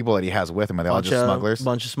crew of people that he has with him? Are they all just smugglers?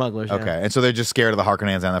 Bunch of smugglers. Okay. Yeah. And so they're just scared of the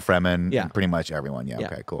Harkonnens and the Fremen. Yeah. Pretty much everyone. Yeah. Yeah.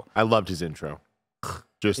 Okay, cool. I loved his intro.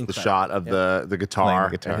 Just Incredible. the shot of the guitar, Playing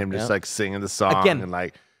the guitar. and him just Yeah. like singing the song. Again. And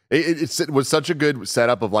like it was such a good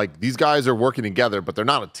setup of like, these guys are working together, but they're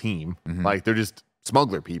not a team. Like they're just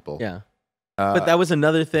smuggler people. Yeah. But that was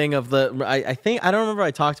another thing of I think, I don't remember,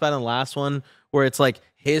 I talked about it in the last one, where it's like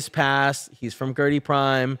his past, he's from Gertie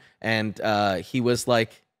Prime, and he was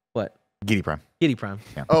like, what? Giddy Prime. Giddy Prime.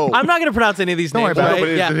 Yeah. Oh, I'm not going to pronounce any of these names. worry about no,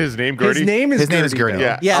 right? but is his name Gertie? His name is Gertie.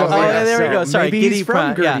 Yeah. Yeah, So, there we go. Sorry, maybe Giddy he's from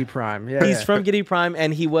Prime. Gertie Yeah. Prime. Yeah, He's from Giddy Prime,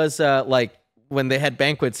 and he was like, when they had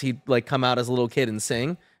banquets, he'd like come out as a little kid and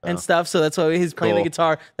sing and stuff. So that's why he's playing the Cool.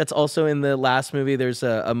 guitar. That's also in the last movie. There's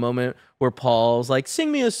a moment where Paul's like,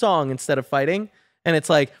 sing me a song instead of fighting. And it's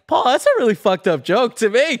like, Paul, that's a really fucked up joke to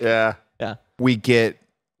me. Yeah. Yeah. We get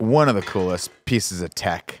one of the coolest pieces of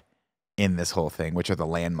tech in this whole thing, which are the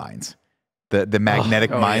landmines. The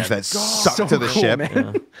magnetic mines that suck So to the cool, ship.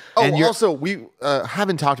 man. Oh, And you're- also, we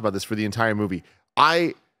haven't talked about this for the entire movie.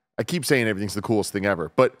 I keep saying everything's the coolest thing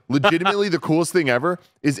ever, but legitimately the coolest thing ever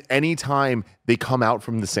is anytime they come out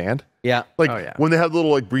from the sand. Yeah. Like Oh, yeah. when they have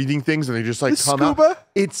little like breathing things and they just like come scuba? out.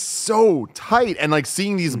 It's so tight. And like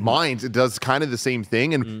seeing these mines, it does kind of the same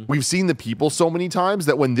thing. And we've seen the people so many times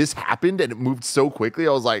that when this happened and it moved so quickly,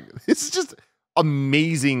 I was like, this is just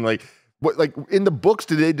amazing. Like what, like in the books,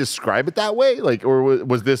 did they describe it that way? Like, or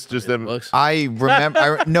was this just them? I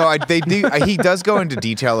remember. They do. He does go into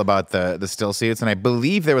detail about the still suits, and I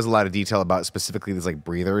believe there was a lot of detail about specifically these like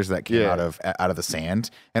breathers that came Yeah. out of the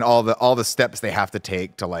sand, and all the steps they have to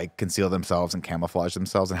take to like conceal themselves and camouflage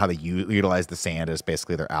themselves, and how they utilize the sand as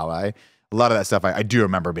basically their ally. A lot of that stuff I do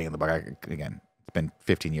remember being in the book. Again, it's been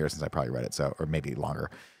 15 years since I probably read it, so or maybe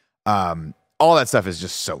longer. All that stuff is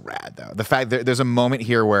just so rad, though. The fact that there's a moment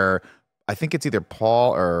here where I think it's either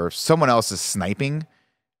Paul or someone else is sniping,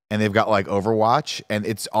 and they've got like Overwatch, and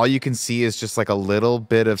it's all you can see is just like a little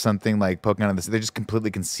bit of something like poking out of this. They're just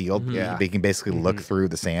completely concealed. Yeah. They can basically look through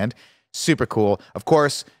the sand. Super cool. Of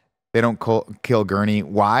course, they don't kill Gurney.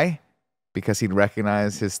 Why? Because he'd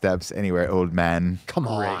recognize his steps anywhere, old man. Come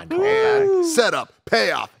on, man. Set up,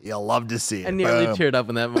 payoff. You'll love to see it. I nearly teared up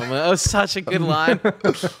in that moment. That was such a good line.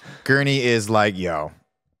 Gurney is like, yo,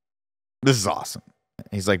 this is awesome.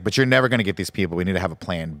 He's like, but you're never going to get these people. We need to have a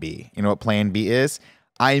plan B. You know what plan B is?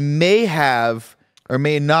 I may have or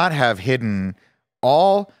may not have hidden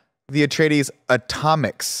all the Atreides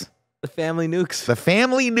atomics. The family nukes. The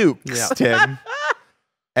family nukes, Tim.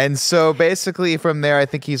 And so basically from there, I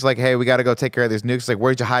think he's like, hey, we got to go take care of these nukes. He's like,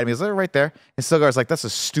 where'd you hide him? He's like, right there. And Stilgar's like, that's a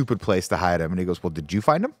stupid place to hide him. And he goes, well, did you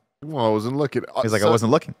find him? Well, I wasn't looking. He's like, I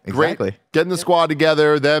wasn't looking. Exactly. Great. Getting the squad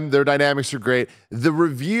together, their dynamics are great. The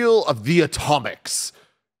reveal of the atomics.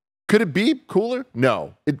 Could it be cooler?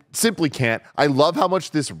 No, it simply can't. I love how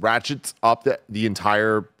much this ratchets up the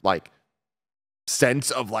entire like sense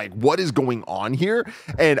of like what is going on here.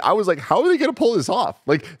 And I was like, how are they going to pull this off?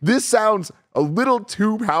 Like this sounds a little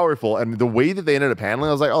too powerful. And the way that they ended up handling,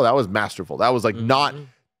 I was like, oh, that was masterful. That was like not.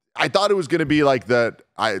 I thought it was going to be like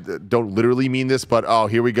I don't literally mean this, but oh,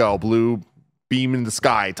 here we go, blue beam in the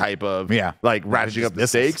sky type of like ratcheting up the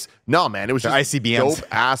stakes. No, man, it was just ICBMs. dope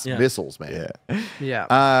ass missiles, man.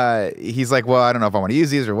 He's like, well, I don't know if I want to use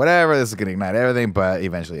these or whatever. This is going to ignite everything, but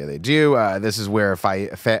eventually they do. This is where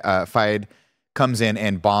Faid comes in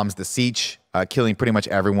and bombs the siege, killing pretty much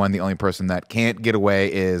everyone. The only person that can't get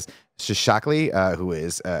away is Shishakli, who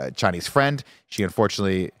is Chani's friend. She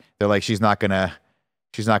unfortunately, they're like, she's not gonna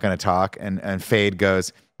talk, and Fade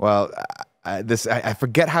goes, well, I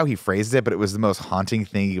forget how he phrased it, but it was the most haunting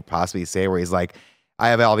thing you could possibly say, where he's like, I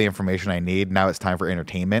have all the information I need. Now it's time for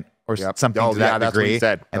entertainment or something to that degree. What he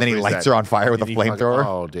said. And then he lights her on fire with a flamethrower.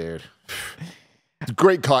 Oh, dude.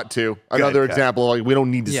 Great cut, too. Another example. Like, we don't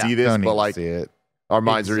need to see this, but like, our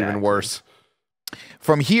minds are even worse.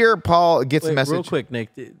 From here, Paul gets a message. Real quick, Nick.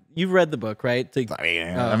 You've read the book, right?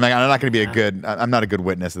 I'm not going to be I'm not a good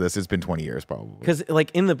witness of this. It's been 20 years, probably. Because, like,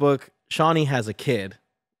 in the book, Shawnee has a kid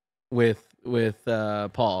with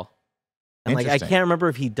Paul. And like I can't remember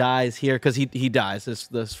if he dies here, because he dies.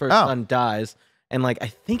 This first son dies. And like I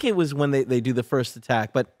think it was when they do the first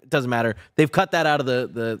attack, but it doesn't matter. They've cut that out of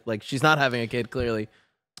the like she's not having a kid, clearly.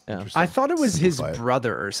 Yeah. I thought it was his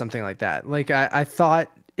brother or something like that. Like I thought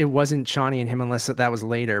it wasn't Shawnee and him, unless that was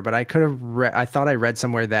later, but I could have I thought I read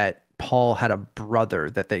somewhere that Paul had a brother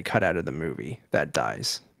that they cut out of the movie that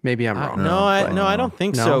dies. Maybe I'm wrong. No, I don't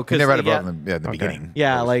think so. Because they read about in the beginning.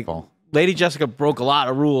 Yeah, like Lady Jessica broke a lot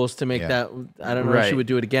of rules to make that. I don't know if she would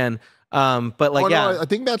do it again. But like, no, I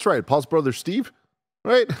think that's right. Paul's brother Steve,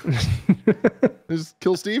 right? Just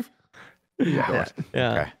kill Steve. Yeah.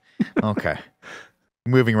 Okay.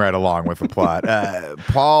 Moving right along with the plot.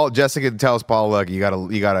 Jessica tells Paul, look, you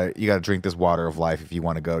gotta drink this water of life if you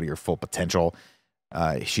want to go to your full potential.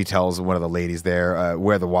 She tells one of the ladies there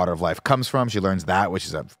where the water of life comes from. She learns that, which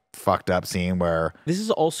is a fucked up scene where this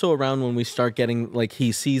is also around when we start getting like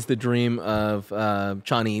he sees the dream of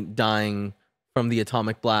Chani dying from the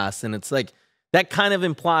atomic blast, and it's like that kind of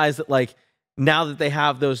implies that like now that they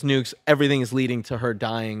have those nukes, everything is leading to her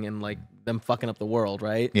dying and like them fucking up the world,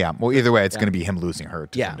 right? Yeah. Well, either way, it's going to be him losing her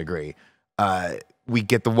to some degree. We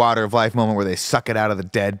get the water of life moment where they suck it out of the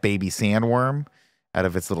dead baby sandworm out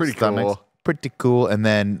of its little stomach. Cool. Pretty cool. And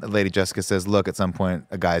then Lady Jessica says, look, at some point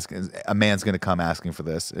a man's going to come asking for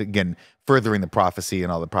this. Again, furthering the prophecy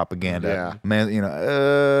and all the propaganda. Man,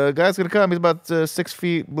 a guy's going to come. He's about 6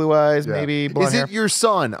 feet, blue eyes, maybe blonde hair. Is it your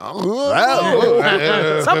son? Could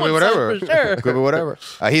be whatever. For sure. Could be whatever.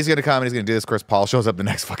 He's going to come and he's going to do this. Of course, Paul shows up the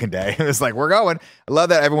next fucking day. It's like, we're going. I love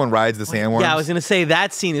that everyone rides the sandworms. Yeah, I was going to say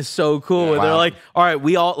that scene is so cool. Where they're like, all right,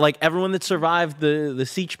 we all, like everyone that survived the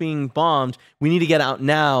siege being bombed, we need to get out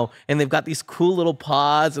now. And they've got these cool little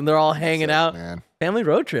pods and they're all hanging out. Man. Family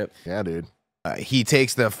road trip. Yeah, dude. He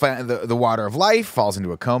takes the water of life, falls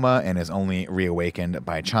into a coma, and is only reawakened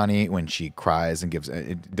by Chani when she cries and gives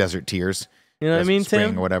desert tears. You know what I mean,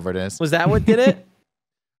 Tim? Or whatever it is. Was that what did it?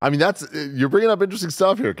 I mean, you're bringing up interesting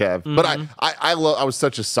stuff here, Kev. But I was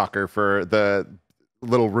such a sucker for the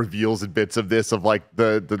little reveals and bits of this of like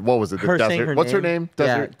the what was it? The desert. What's her name?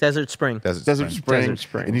 Desert. Desert Spring. Desert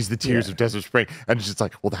Spring. And he's the tears of Desert Spring. And it's just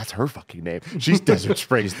like, well, that's her fucking name. She's Desert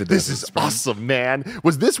Spring. This is awesome, man.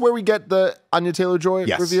 Was this where we get the Anya Taylor-Joy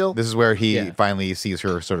reveal? This is where he finally sees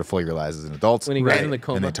her sort of fully realized as an adult. When he goes in the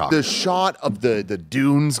coma. And they talk. The shot of the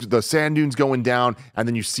dunes, the sand dunes going down, and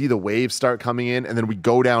then you see the waves start coming in, and then we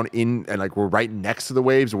go down in, and like we're right next to the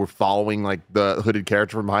waves, and we're following like the hooded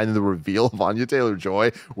character from behind, and the reveal of Anya Taylor-Joy.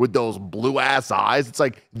 Greyjoy with those blue ass eyes. It's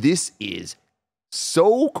like, this is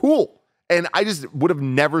so cool. And I just would have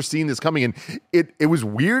never seen this coming. And it was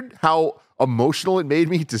weird how emotional it made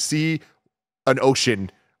me to see an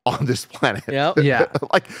ocean on this planet. Yep. Yeah.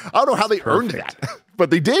 Like, I don't know how they earned that, but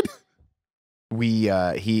they did.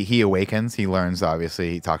 He awakens. He learns,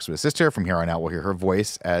 obviously, he talks to his sister. From here on out, we'll hear her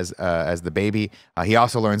voice as the baby. He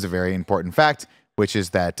also learns a very important fact, which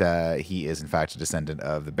is that he is in fact a descendant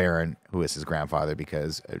of the Baron, who is his grandfather,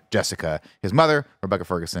 because Jessica, his mother, Rebecca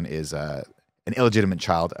Ferguson, is an illegitimate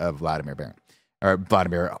child of Vladimir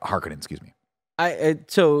Harkonnen, excuse me.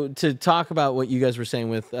 So to talk about what you guys were saying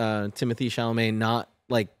with Timothy Chalamet not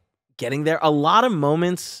like getting there, a lot of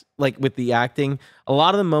moments like with the acting, a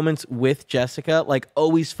lot of the moments with Jessica like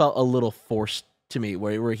always felt a little forced to me,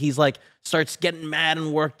 where he's like starts getting mad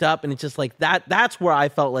and worked up, and it's just like that's where I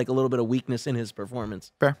felt like a little bit of weakness in his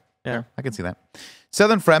performance. Fair. Yeah. Fair. I can see that.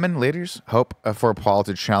 Southern Fremen leaders hope for Paul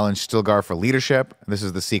to challenge Stilgar for leadership. This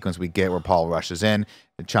is the sequence we get where Paul rushes in.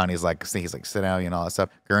 And Chani's like, he's like, sit down, and all that stuff.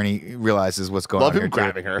 Gurney realizes what's going on Love him here.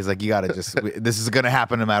 grabbing her. He's like, you got to just, this is going to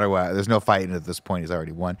happen no matter what. There's no fighting at this point. He's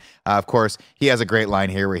already won. Of course, he has a great line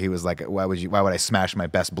here where he was like, why would I smash my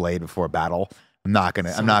best blade before battle? I'm not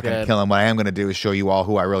gonna kill him. What I am gonna do is show you all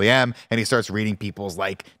who I really am. And he starts reading people's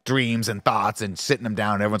like dreams and thoughts and sitting them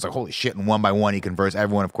down. And everyone's like, holy shit! And one by one, he converts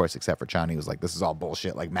everyone, of course, except for Chani, who's like, this is all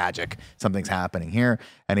bullshit, like magic. Something's happening here.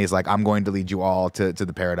 And he's like, I'm going to lead you all to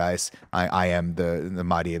the paradise. I am the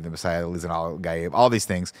Mahdi, the Messiah, the Lizanal Gaib, all these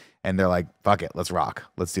things. And they're like, fuck it, let's rock,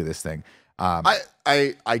 let's do this thing. I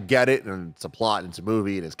get it, and it's a plot, and it's a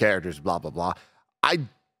movie, and it's characters, blah blah blah.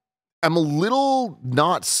 I'm a little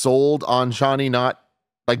not sold on Chani not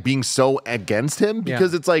like being so against him,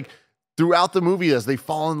 because it's like throughout the movie as they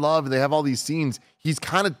fall in love and they have all these scenes, he's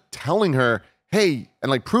kind of telling her, hey, and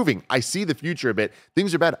like proving, I see the future a bit.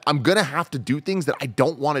 Things are bad. I'm going to have to do things that I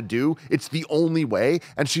don't want to do. It's the only way.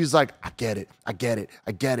 And she's like, I get it. I get it.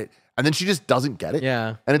 I get it. And then she just doesn't get it.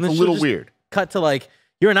 Yeah. And it's a little weird. Cut to like,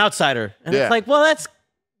 you're an outsider. And it's like, well, that's,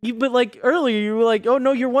 but like earlier you were like, oh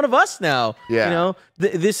no, you're one of us now. Yeah. You know,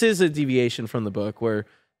 this is a deviation from the book where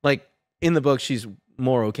like in the book, she's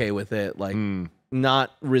more okay with it. Like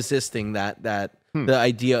not resisting that the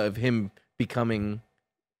idea of him becoming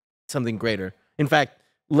something greater. In fact,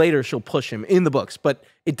 later she'll push him in the books, but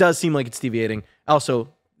it does seem like it's deviating. Also,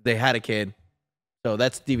 they had a kid, so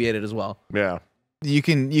that's deviated as well. Yeah. You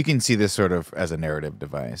can see this sort of as a narrative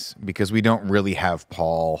device, because we don't really have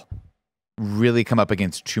Paul really come up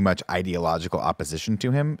against too much ideological opposition to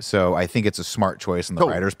him. So I think it's a smart choice on the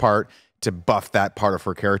writer's part to buff that part of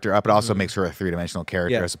her character up. It also makes her a three-dimensional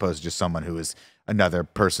character as opposed to just someone who is another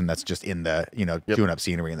person that's just in the, chewing up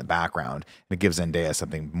scenery in the background. And it gives Zendaya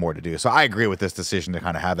something more to do. So I agree with this decision to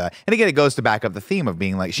kind of have that. And again, it goes to back up the theme of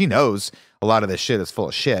being like, she knows a lot of this shit is full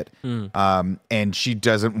of shit. And she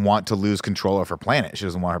doesn't want to lose control of her planet. She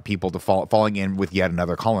doesn't want her people to falling in with yet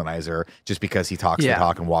another colonizer just because he talks the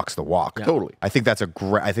talk and walks the walk. Yeah. Totally. I think that's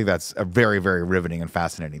a very, very riveting and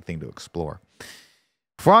fascinating thing to explore.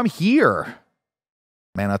 From here,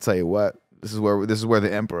 man, I'll tell you what, this is where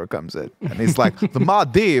the Emperor comes in, and he's like, the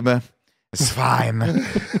Mahdim is fine.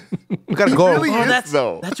 We gotta go. Really That's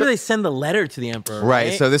where they send the letter to the Emperor,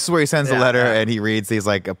 Right. So this is where he sends the letter, and he reads. He's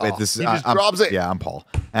like, he just drops it. Yeah, I'm Paul,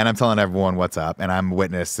 and I'm telling everyone what's up, and I'm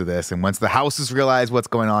witness to this. And once the houses realize what's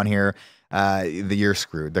going on here, you're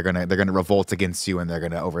screwed. They're gonna revolt against you, and they're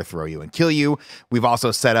gonna overthrow you and kill you. We've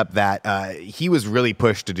also set up that he was really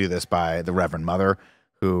pushed to do this by the Reverend Mother,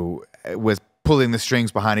 who was pulling the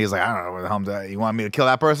strings behind it. He's like, I don't know where the hell's you want me to kill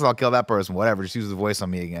that person? I'll kill that person. Whatever. Just use the voice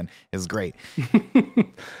on me again. It's great.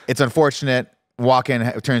 It's unfortunate.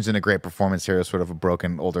 Walken turns in a great performance here, sort of a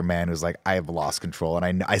broken older man who's like, I have lost control,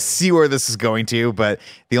 and I see where this is going to, but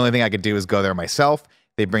the only thing I could do is go there myself.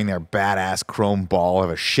 They bring their badass chrome ball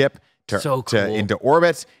of a ship into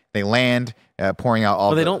orbit. They land, pouring out all.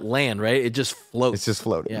 Well, they don't land, right? It just floats. It's just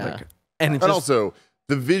floating. Yeah. Like, and also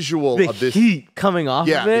the visual of this heat coming off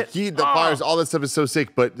of it. The heat, the fires, all that stuff is so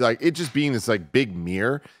sick. But like it just being this like big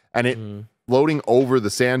mirror and it floating over the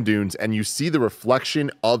sand dunes, and you see the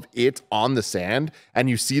reflection of it on the sand, and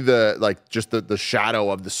you see the like just the shadow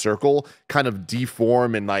of the circle kind of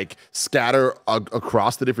deform and like scatter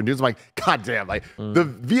across the different dunes. I'm like, God damn, like the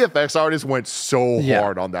VFX artist went so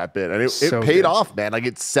hard on that bit, and it paid off, man. Like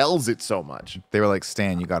it sells it so much. They were like,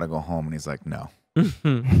 Stan, you got to go home, and he's like, no.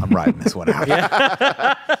 I'm riding this one out.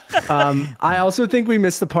 I also think we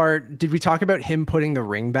missed the part. Did we talk about him putting the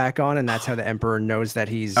ring back on, and that's how the Emperor knows that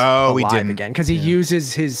he's alive again? Because he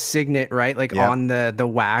uses his signet, right? Like on the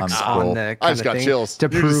wax on the I just got chills. to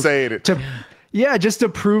prove saying it. Yeah, just to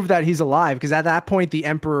prove that he's alive, because at that point the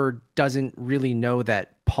Emperor doesn't really know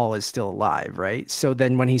that Paul is still alive, right? So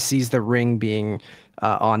then when he sees the ring being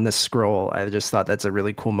on the scroll, I just thought that's a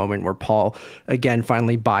really cool moment where Paul again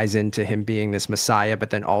finally buys into him being this Messiah, but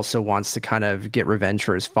then also wants to kind of get revenge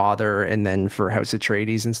for his father and then for House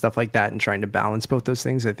Atreides and stuff like that, and trying to balance both those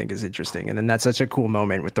things I think is interesting. And then that's such a cool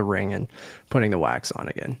moment with the ring and putting the wax on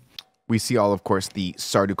again. We see all, of course, the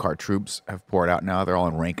Sardaukar troops have poured out now. They're all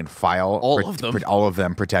in rank and file. All of them. All of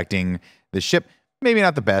them protecting the ship. Maybe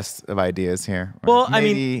not the best of ideas here. Well, Maybe,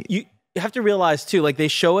 I mean, you have to realize, too, like, they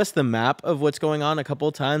show us the map of what's going on a couple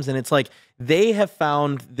of times, and it's like they have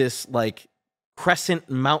found this, like, crescent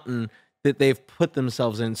mountain that they've put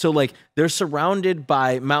themselves in. So, like, they're surrounded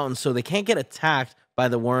by mountains, so they can't get attacked by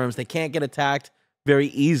the worms. They can't get attacked very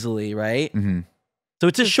easily, right? Mhm. So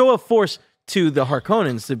it's a show of force to the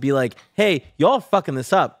Harkonnens to be like, hey, y'all fucking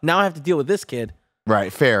this up. Now I have to deal with this kid.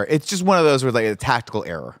 Right, fair. It's just one of those where like a tactical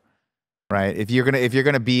error, right? If you're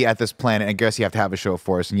gonna be at this planet, I guess you have to have a show of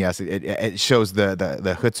force, and yes, it shows the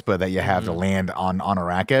chutzpah that you have to land on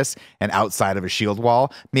Arrakis and outside of a shield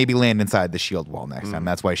wall. Maybe land inside the shield wall next time.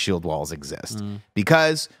 That's why shield walls exist.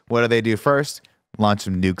 Because what do they do first? Launch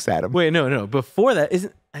some nukes at him. Wait, no. Before that,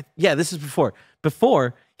 this is before.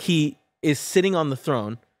 Before he is sitting on the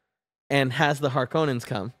throne and has the Harkonnens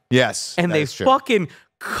come. Yes, And they fucking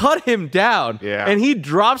cut him down. Yeah. And he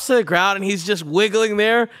drops to the ground and he's just wiggling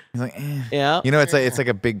there. He's like, eh. Yeah. You know, it's like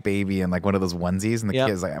a big baby in like one of those onesies, and the Yep.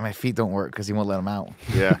 kid's like, my feet don't work because you won't let him out.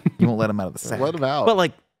 Yeah. You won't let him out of the sack. Let him out. But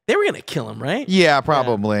like, they were going to kill him, right? Yeah,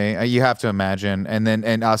 probably. You have to imagine.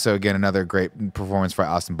 And also, again, another great performance by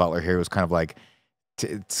Austin Butler here, was kind of like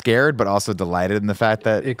scared, but also delighted in the fact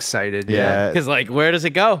that Excited. Yeah. Because like, where does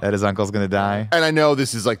it go? that his uncle's gonna die. And I know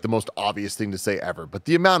this is like the most obvious thing to say ever, but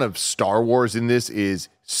the amount of Star Wars in this is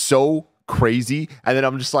so crazy. And then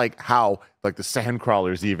I'm just like, how like the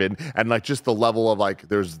Sandcrawlers even, and like just the level of like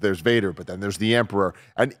there's Vader, but then there's the Emperor,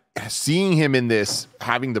 and seeing him in this,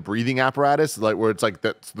 having the breathing apparatus, like where it's like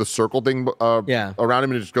the circle thing around him,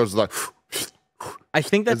 and it just goes like I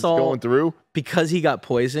think that's it's all going through. because he got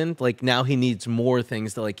poisoned. Like now he needs more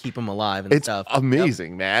things to like keep him alive and It's stuff.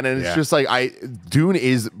 amazing, man. And it's Yeah. just like Dune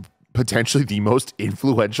is potentially the most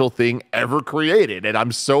influential thing ever created. And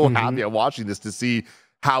I'm so happy I'm watching this to see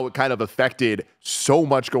how it kind of affected so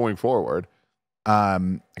much going forward.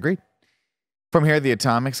 Agreed. From here, the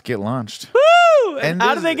atomics get launched. Woo! And And how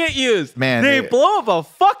do this- they get used? Man, they blow up a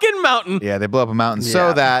fucking mountain. Yeah, they blow up a mountain so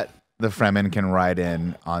Yeah. that the Fremen can ride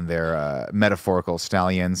in on their metaphorical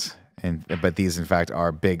stallions. But these, in fact,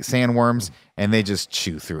 are big sandworms, and they just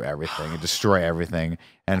chew through everything and destroy everything.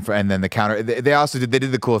 And then the counter, they also did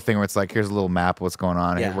the cool thing where it's like, here's a little map of what's going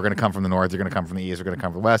on. Yeah. We're going to come from the north, you're going to come from the east, we're going to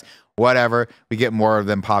come from the west, whatever. We get more of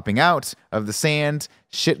them popping out of the sand.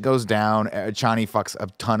 Shit goes down. Chani fucks a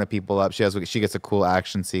ton of people up. She gets a cool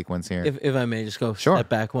action sequence here. If I may just go Sure. step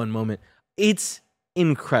back one moment. It's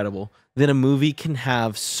incredible that a movie can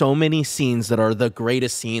have so many scenes that are the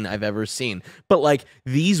greatest scene I've ever seen. But like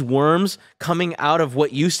these worms coming out of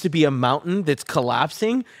what used to be a mountain that's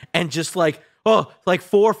collapsing, and just like, like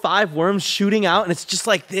 4 or 5 worms shooting out, and it's just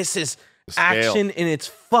like, this is action in its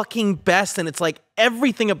fucking best, and it's like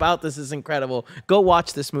everything about this is incredible. Go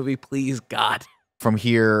watch this movie, please, God. From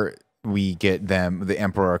here, we get them, the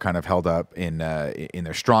Emperor, kind of held up in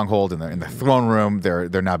their stronghold, in the throne room. They're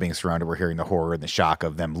now being surrounded. We're hearing the horror and the shock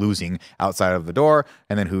of them losing outside of the door.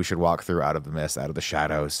 And then who should walk through out of the mist, out of the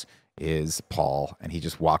shadows, is Paul, and he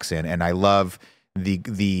just walks in. And I love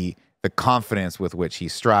the confidence with which he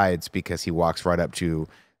strides, because he walks right up to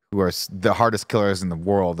who are the hardest killers in the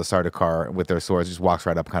world, the Sardaukar, with their swords. Just walks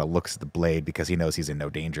right up, kind of looks at the blade, because he knows he's in no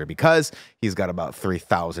danger, because he's got about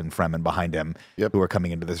 3,000 Fremen behind him who are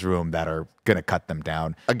coming into this room that are going to cut them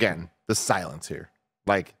down. Again, the silence here.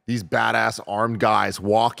 Like these badass armed guys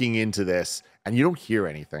walking into this, and you don't hear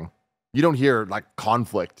anything. You don't hear like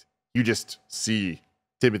conflict. You just see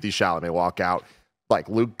Timothée Chalamet walk out like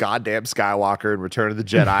Luke goddamn Skywalker in Return of the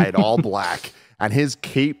Jedi in all black, and his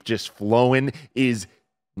cape just flowing is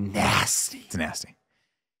nasty. It's nasty.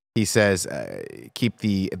 He says, keep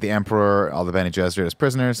the Emperor, all the Bene Gesserit as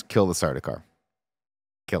prisoners, kill the Sardaukar.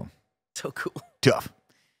 Kill him. So cool. Tough.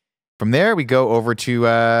 From there, we go over to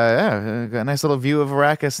a nice little view of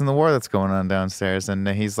Arrakis and the war that's going on downstairs. And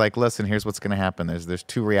he's like, listen, here's what's going to happen. There's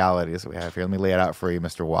 2 realities that we have here. Let me lay it out for you,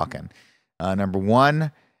 Mr. Walken. Number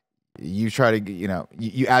 1, you try to,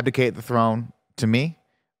 you abdicate the throne to me.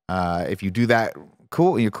 If you do that,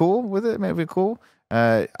 cool. You're cool with it? Maybe cool.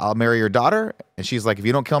 I'll marry your daughter. And she's like, if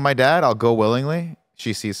you don't kill my dad, I'll go willingly.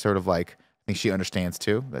 She sees sort of like, I think she understands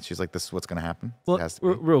too that she's like, this is what's gonna happen. Well, It has to be.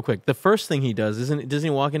 real quick, the first thing he does doesn't he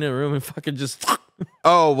walk into a room and fucking just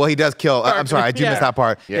Oh, well, he does kill. I'm sorry, I do miss that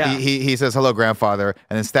part. Yeah. He says, hello, grandfather,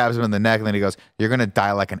 and then stabs him in the neck, and then he goes, you're going to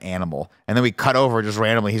die like an animal. And then we cut over just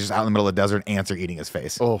randomly. He's just out in the middle of the desert, ants are eating his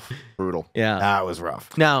face. Oh, brutal. yeah. That was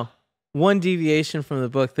rough. Now, one deviation from the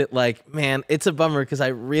book that, like, man, it's a bummer because I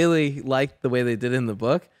really liked the way they did it in the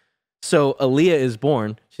book. So Aaliyah is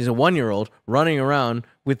born. She's a 1-year-old running around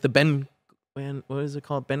with the what is it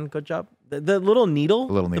called? Ben Gojob? The little needle?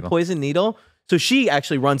 The little needle. The poison needle. So she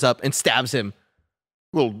actually runs up and stabs him.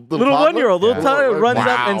 Little Little toddler? 1-year-old, little Yeah. toddler runs up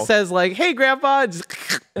Wow. and says, like, hey, grandpa. And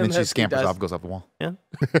then she that's scampers what he off, goes off the wall. does.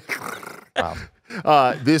 Yeah.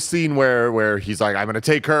 Wow. This scene where he's like, I'm gonna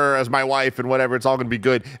take her as my wife and whatever, it's all gonna be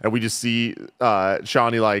good, and we just see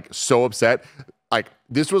Shawnee like so upset. Like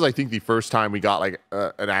this was, I think, the first time we got like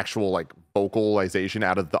an actual like vocalization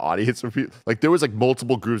out of the audience. Like there was like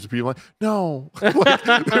multiple groups of people like, no, like,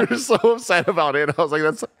 they were so upset about it. I was like,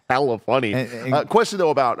 that's hella funny. Question though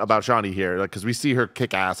about Shawnee here, like because we see her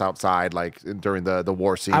kick ass outside like during the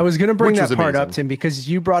war scene. I was gonna bring which that was part up, amazing. Tim, because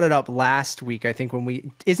you brought it up last week. I think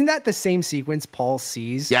when isn't that the same sequence Paul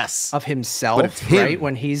sees? Yes. Of himself, But it's him. right?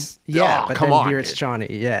 When he's Oh, but come then on, here it's dude. Shawnee.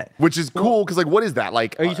 Yeah. Which is cool because like what is that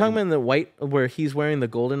like? Are you talking about in the white where he's wearing the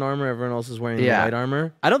golden armor, everyone else is wearing the white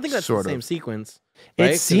armor? I don't think that's Sort the of. same sequence. It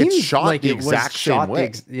right? seems shot like the it was exact same shot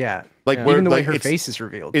way. yeah. Like Yeah. where Even the way like, her it's face is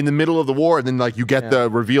revealed. in the middle of the war, and then like you get the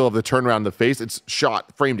reveal of the turnaround in the face. It's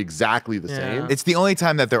shot framed exactly the same. It's the only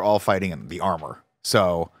time that they're all fighting in the armor.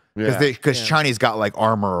 So because Shawnee's got like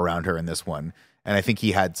armor around her in this one, and I think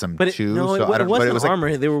he had some But too. no, so I it don't, wasn't but it was like,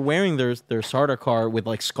 armor. They were wearing their starter car with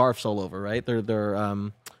like scarves all over, right?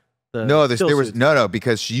 no, still there was suits. no,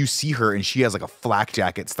 because you see her and she has like a flak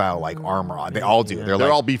jacket style like armor on. They all do. Yeah. They're They're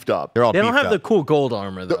like all beefed up. they're all. They don't beefed have the up. cool gold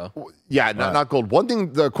armor though. Yeah, not gold. One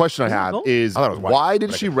thing, the question I have gold? is I thought it was white, why did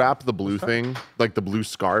but I she wrap the blue thing, like the blue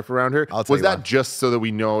scarf around her? I'll tell Was you that why. just so that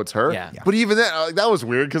we know it's her? Yeah. But even then, that was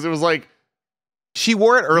weird because it was like, She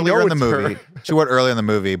wore it earlier in the it's her. movie. She wore it earlier in the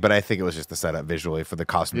movie, but I think it was just the setup visually for the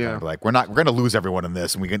costume. Yeah. Like we're going to lose everyone in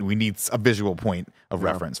this, and we need a visual point of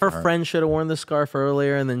reference. Her For her. friend should have worn the scarf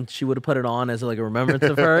earlier, and then she would have put it on as like a remembrance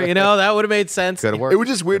of her. You know, that would have made sense. Could have worked. it was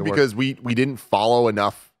just weird Could've because we didn't follow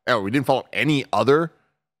enough. We didn't follow any other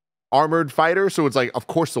armored fighter, so it's like, of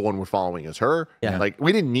course, the one we're following is her. Yeah. Like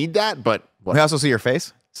we didn't need that, but We also see her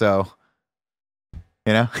face, so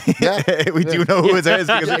you know, Yeah. we do know who it is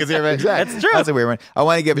because we can see her face. That's true. That's a weird one. I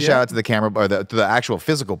want to give a shout out to the camera or to the actual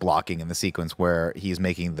physical blocking in the sequence where he's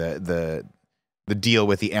making the deal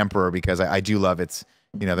with the Emperor, because I do love it's,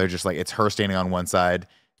 you know, they're just like, it's her standing on one side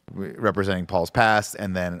representing Paul's past,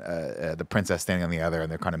 and then the princess standing on the other, and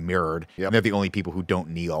they're kind of mirrored. Yep. And they're the only people who don't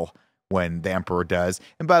kneel when the Emperor does.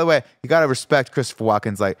 And by the way, you gotta respect Christopher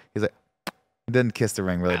Walken's he's like, he didn't kiss the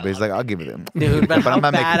ring really, but he's like, I'll give it to him. Dude, but I'm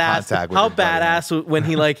not making badass, contact with how his body. badass when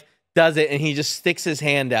he like does it and he just sticks his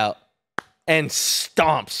hand out and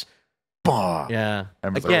stomps. Bah. Yeah.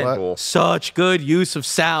 Emperor's Again, like, what? such good use of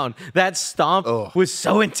sound. That stomp was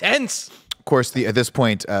so intense. Of course, at this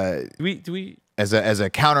point, Do we as a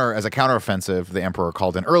counteroffensive, the Emperor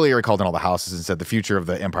called in earlier. He called in all the houses and said, "The future of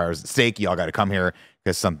the Empire is at stake. Y'all got to come here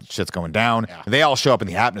because some shit's going down." And they all show up in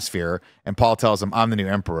the atmosphere, and Paul tells them, "I'm the new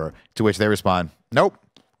Emperor." To which they respond, "Nope,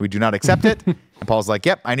 we do not accept it." And Paul's like,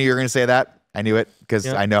 "Yep, I knew you were going to say that. I knew it because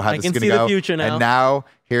Yep. I know how I this can is going see to the go." future now. And now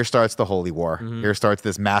here starts the Holy War. Here starts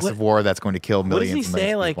this massive war that's going to kill what does millions. he and millions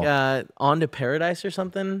say? of Like people. on to paradise or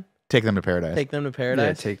something? Take them to paradise. Take them to Yeah,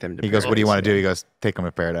 paradise. take them to He goes, "What do you want to paradise, do?" He goes, "Take them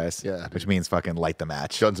to paradise." Yeah. Which means fucking light the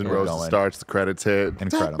match. Guns N' We're Roses going. starts, the credits hit.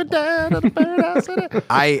 Incredible. Down at the paradise.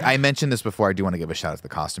 I mentioned this before. I do want to give a shout out to the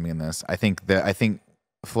costuming in this. I think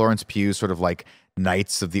Florence Pugh's sort of like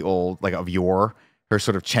knights of the old, like of yore, her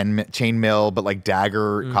sort of chainmail but like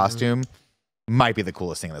dagger costume might be the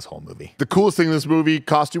coolest thing in this whole movie. The coolest thing in this movie,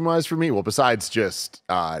 costume wise, for me, well, besides just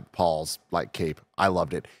Paul's like cape, I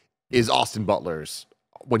loved it, is Austin Butler's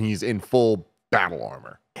when he's in full battle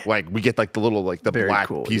armor. Like we get like the little like the Very black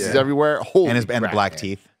cool, pieces yeah. everywhere. Holy And the crap, black man.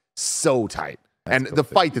 teeth. So tight. And cool the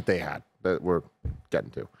too. fight that they had that we're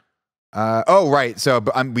getting to. Oh right, so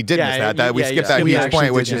but, we did miss that. We skipped that we huge actually point,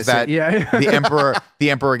 did which is miss that it, yeah. the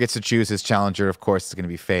Emperor gets to choose his challenger. Of course, it's going to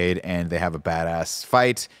be Fade, and they have a badass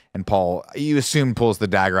fight. And Paul, you assume, pulls the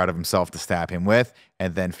dagger out of himself to stab him with,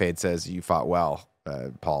 and then Fade says, "You fought well,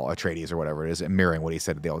 Paul Atreides," or whatever it is, and mirroring what he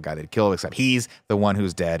said to the old guy that killed, except he's the one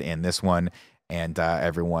who's dead in this one, and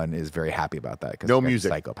everyone is very happy about that because No music.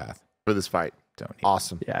 psychopath. For this fight. Don't need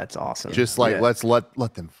Awesome. Yeah, it's awesome. Just like Yeah. let's let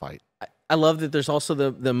them fight. I love that there's also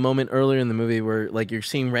the moment earlier in the movie where like you're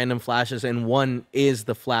seeing random flashes and one is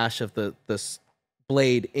the flash of the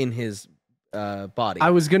blade in his body. I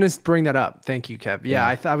was gonna bring that up. Thank you, Kev.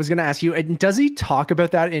 Yeah, I was gonna ask you. And does he talk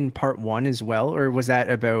about that in part 1 as well, or was that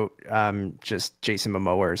about just Jason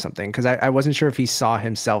Momoa or something? Because I wasn't sure if he saw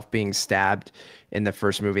himself being stabbed in the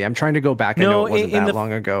first movie. I'm trying to go back. I know it wasn't that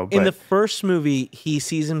long ago. But in the first movie, he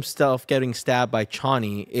sees himself getting stabbed by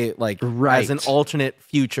Chani, as an alternate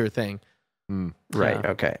future thing. Right.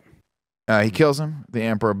 Okay. He kills him. The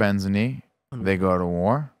Emperor bends the knee. They go to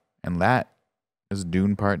war, and that is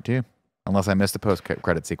Dune Part 2. Unless I missed the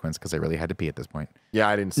post-credit sequence because I really had to pee at this point. Yeah,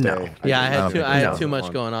 I didn't stay. No. I had too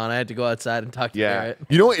much going on. I had to go outside and talk to Garrett.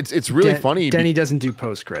 You know, it's really funny. Denny doesn't do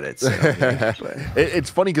post-credits. So,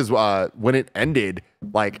 it's funny because when it ended,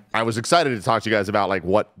 like, I was excited to talk to you guys about like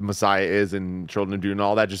what Messiah is and Children of Dune and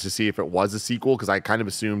all that, just to see if it was a sequel, because I kind of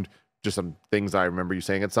assumed just some things I remember you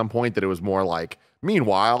saying at some point that it was more like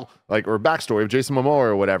meanwhile, like, or backstory of Jason Momoa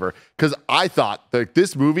or whatever. Because I thought that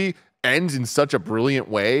this movie ends in such a brilliant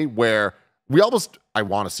way where I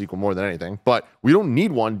want a sequel more than anything, but we don't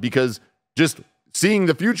need one, because just seeing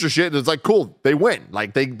the future shit, it's like, cool, they win,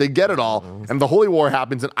 like they get it all, and the Holy War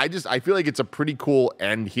happens, and I feel like it's a pretty cool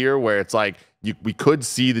end here where it's like we could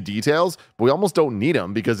see the details, but we almost don't need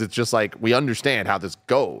them, because it's just like we understand how this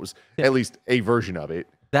goes, at least a version of it.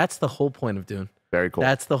 That's the whole point of Dune. Very cool.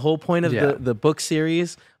 That's the whole point of the book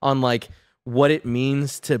series, on like what it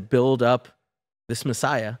means to build up this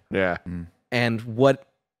Messiah. Yeah. And what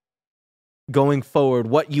going forward,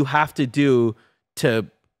 what you have to do to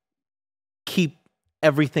keep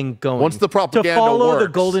everything going. Once the propaganda to follow the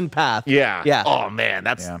works. golden path. Yeah. Yeah. Oh man,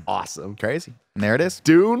 that's awesome. Crazy. And there it is.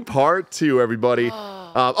 Dune Part 2, everybody.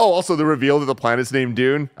 Also the reveal that the planet's named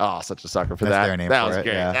Dune. Oh, such a sucker for That's that. their name That for was it,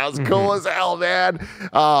 great. yeah. That was cool as hell, man.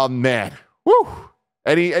 Oh man. Woo.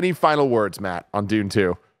 Any final words, Matt, on Dune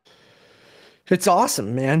 2? It's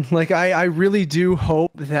awesome, man. Like I really do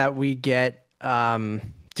hope that we get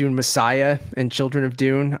Dune Messiah and Children of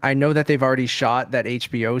Dune. I know that they've already shot that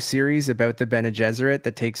HBO series about the Bene Gesserit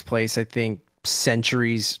that takes place, I think,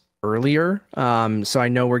 centuries earlier. So I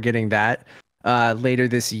know we're getting that later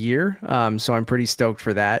this year. So I'm pretty stoked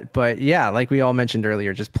for that. But yeah, like we all mentioned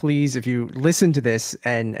earlier, just please, if you listen to this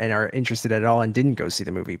and are interested at all and didn't go see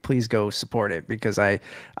the movie, please go support it, because I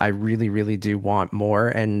really, really do want more.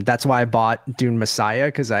 And that's why I bought Dune Messiah,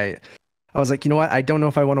 because I was like, you know what? I don't know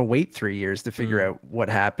if I want to wait 3 years to figure out what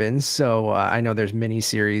happens. So I know there's mini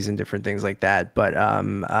series and different things like that, but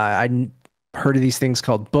I heard of these things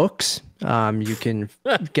called books. You can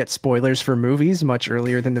get spoilers for movies much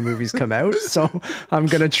earlier than the movies come out. So I'm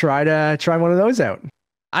gonna try one of those out.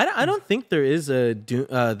 I don't think there is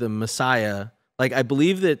the Messiah. Like, I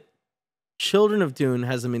believe that Children of Dune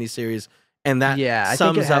has a miniseries, and that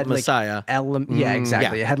sums up Messiah. Yeah,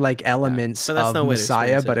 exactly. Yeah. It had like elements So that's of no way to Messiah,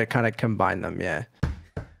 experience but it. it kind of combined them. Yeah.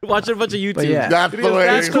 Watching a bunch of YouTube. yeah. That's the way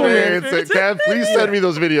That's to cool, experience man. it. Kev, please send me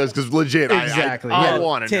those videos, because legit, Exactly, I yeah.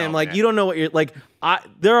 want to Tim, know. like, man. you don't know what you're like.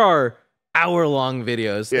 There are hour-long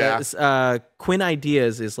videos. Yeah. Quinn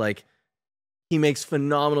Ideas is like, he makes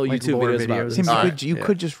phenomenal Like YouTube lore videos about videos. this. Tim, you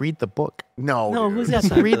could just read the book. No, No, dude. who's got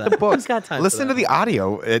time Read for the that? book. Who's got time Listen for to the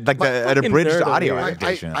audio, an fucking abridged nerd over audio here.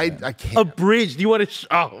 adaptation. I can't. Abridged. You want to?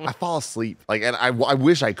 I fall asleep. Like, and I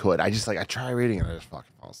wish I could. I just I try reading and I just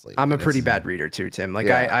fucking fall asleep. I'm a And pretty it's- bad reader too, Tim. Like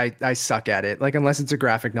Yeah. I suck at it. Like, unless it's a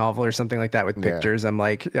graphic novel or something like that with pictures,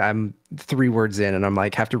 I'm 3 words in and I'm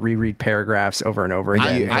like, have to reread paragraphs over and over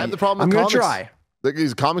again. I have the problem I'm with gonna comics. try. Like,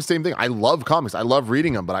 these comics, same thing. I love comics. I love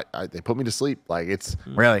reading them, but they put me to sleep. Like, it's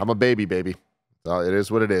Really? I'm a baby. So it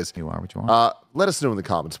is what it is. You are what you want. Let us know in the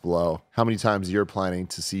comments below how many times you're planning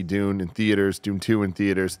to see Dune in theaters, Dune 2 in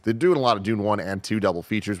theaters. They're doing a lot of Dune 1 and 2 double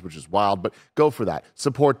features, which is wild, but go for that.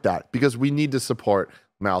 Support that, because we need to support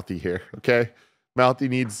Mouthy here, okay? Mouthy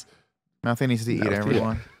needs Nothing needs to eat,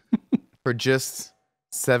 everyone. For just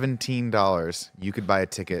 $17, you could buy a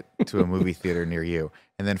ticket to a movie theater near you.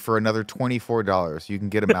 And then for another $24, you can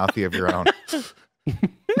get a Mouthy of your own.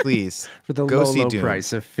 Please, For the go low, see low Dune.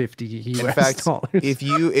 price of $50 US In fact, dollars. if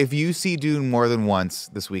you see Dune more than once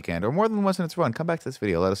this weekend, or more than once in its run, come back to this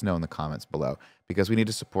video. Let us know in the comments below, because we need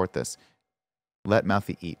to support this. Let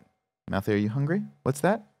Mouthy eat. Mouthy, are you hungry? What's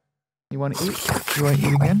that? You want to eat? You want to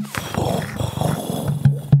eat again?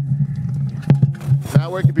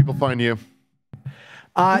 Matt, where can people find you?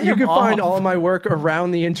 You can find all of my work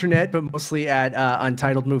around the internet, but mostly at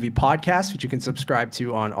Untitled Movie Podcast, which you can subscribe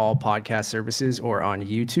to on all podcast services or on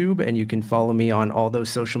YouTube. And you can follow me on all those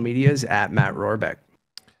social medias at Matt Rohrbeck.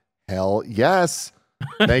 Hell yes.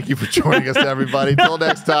 Thank you for joining us, everybody. Till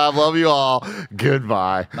next time, love you all.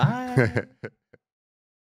 Goodbye. Bye.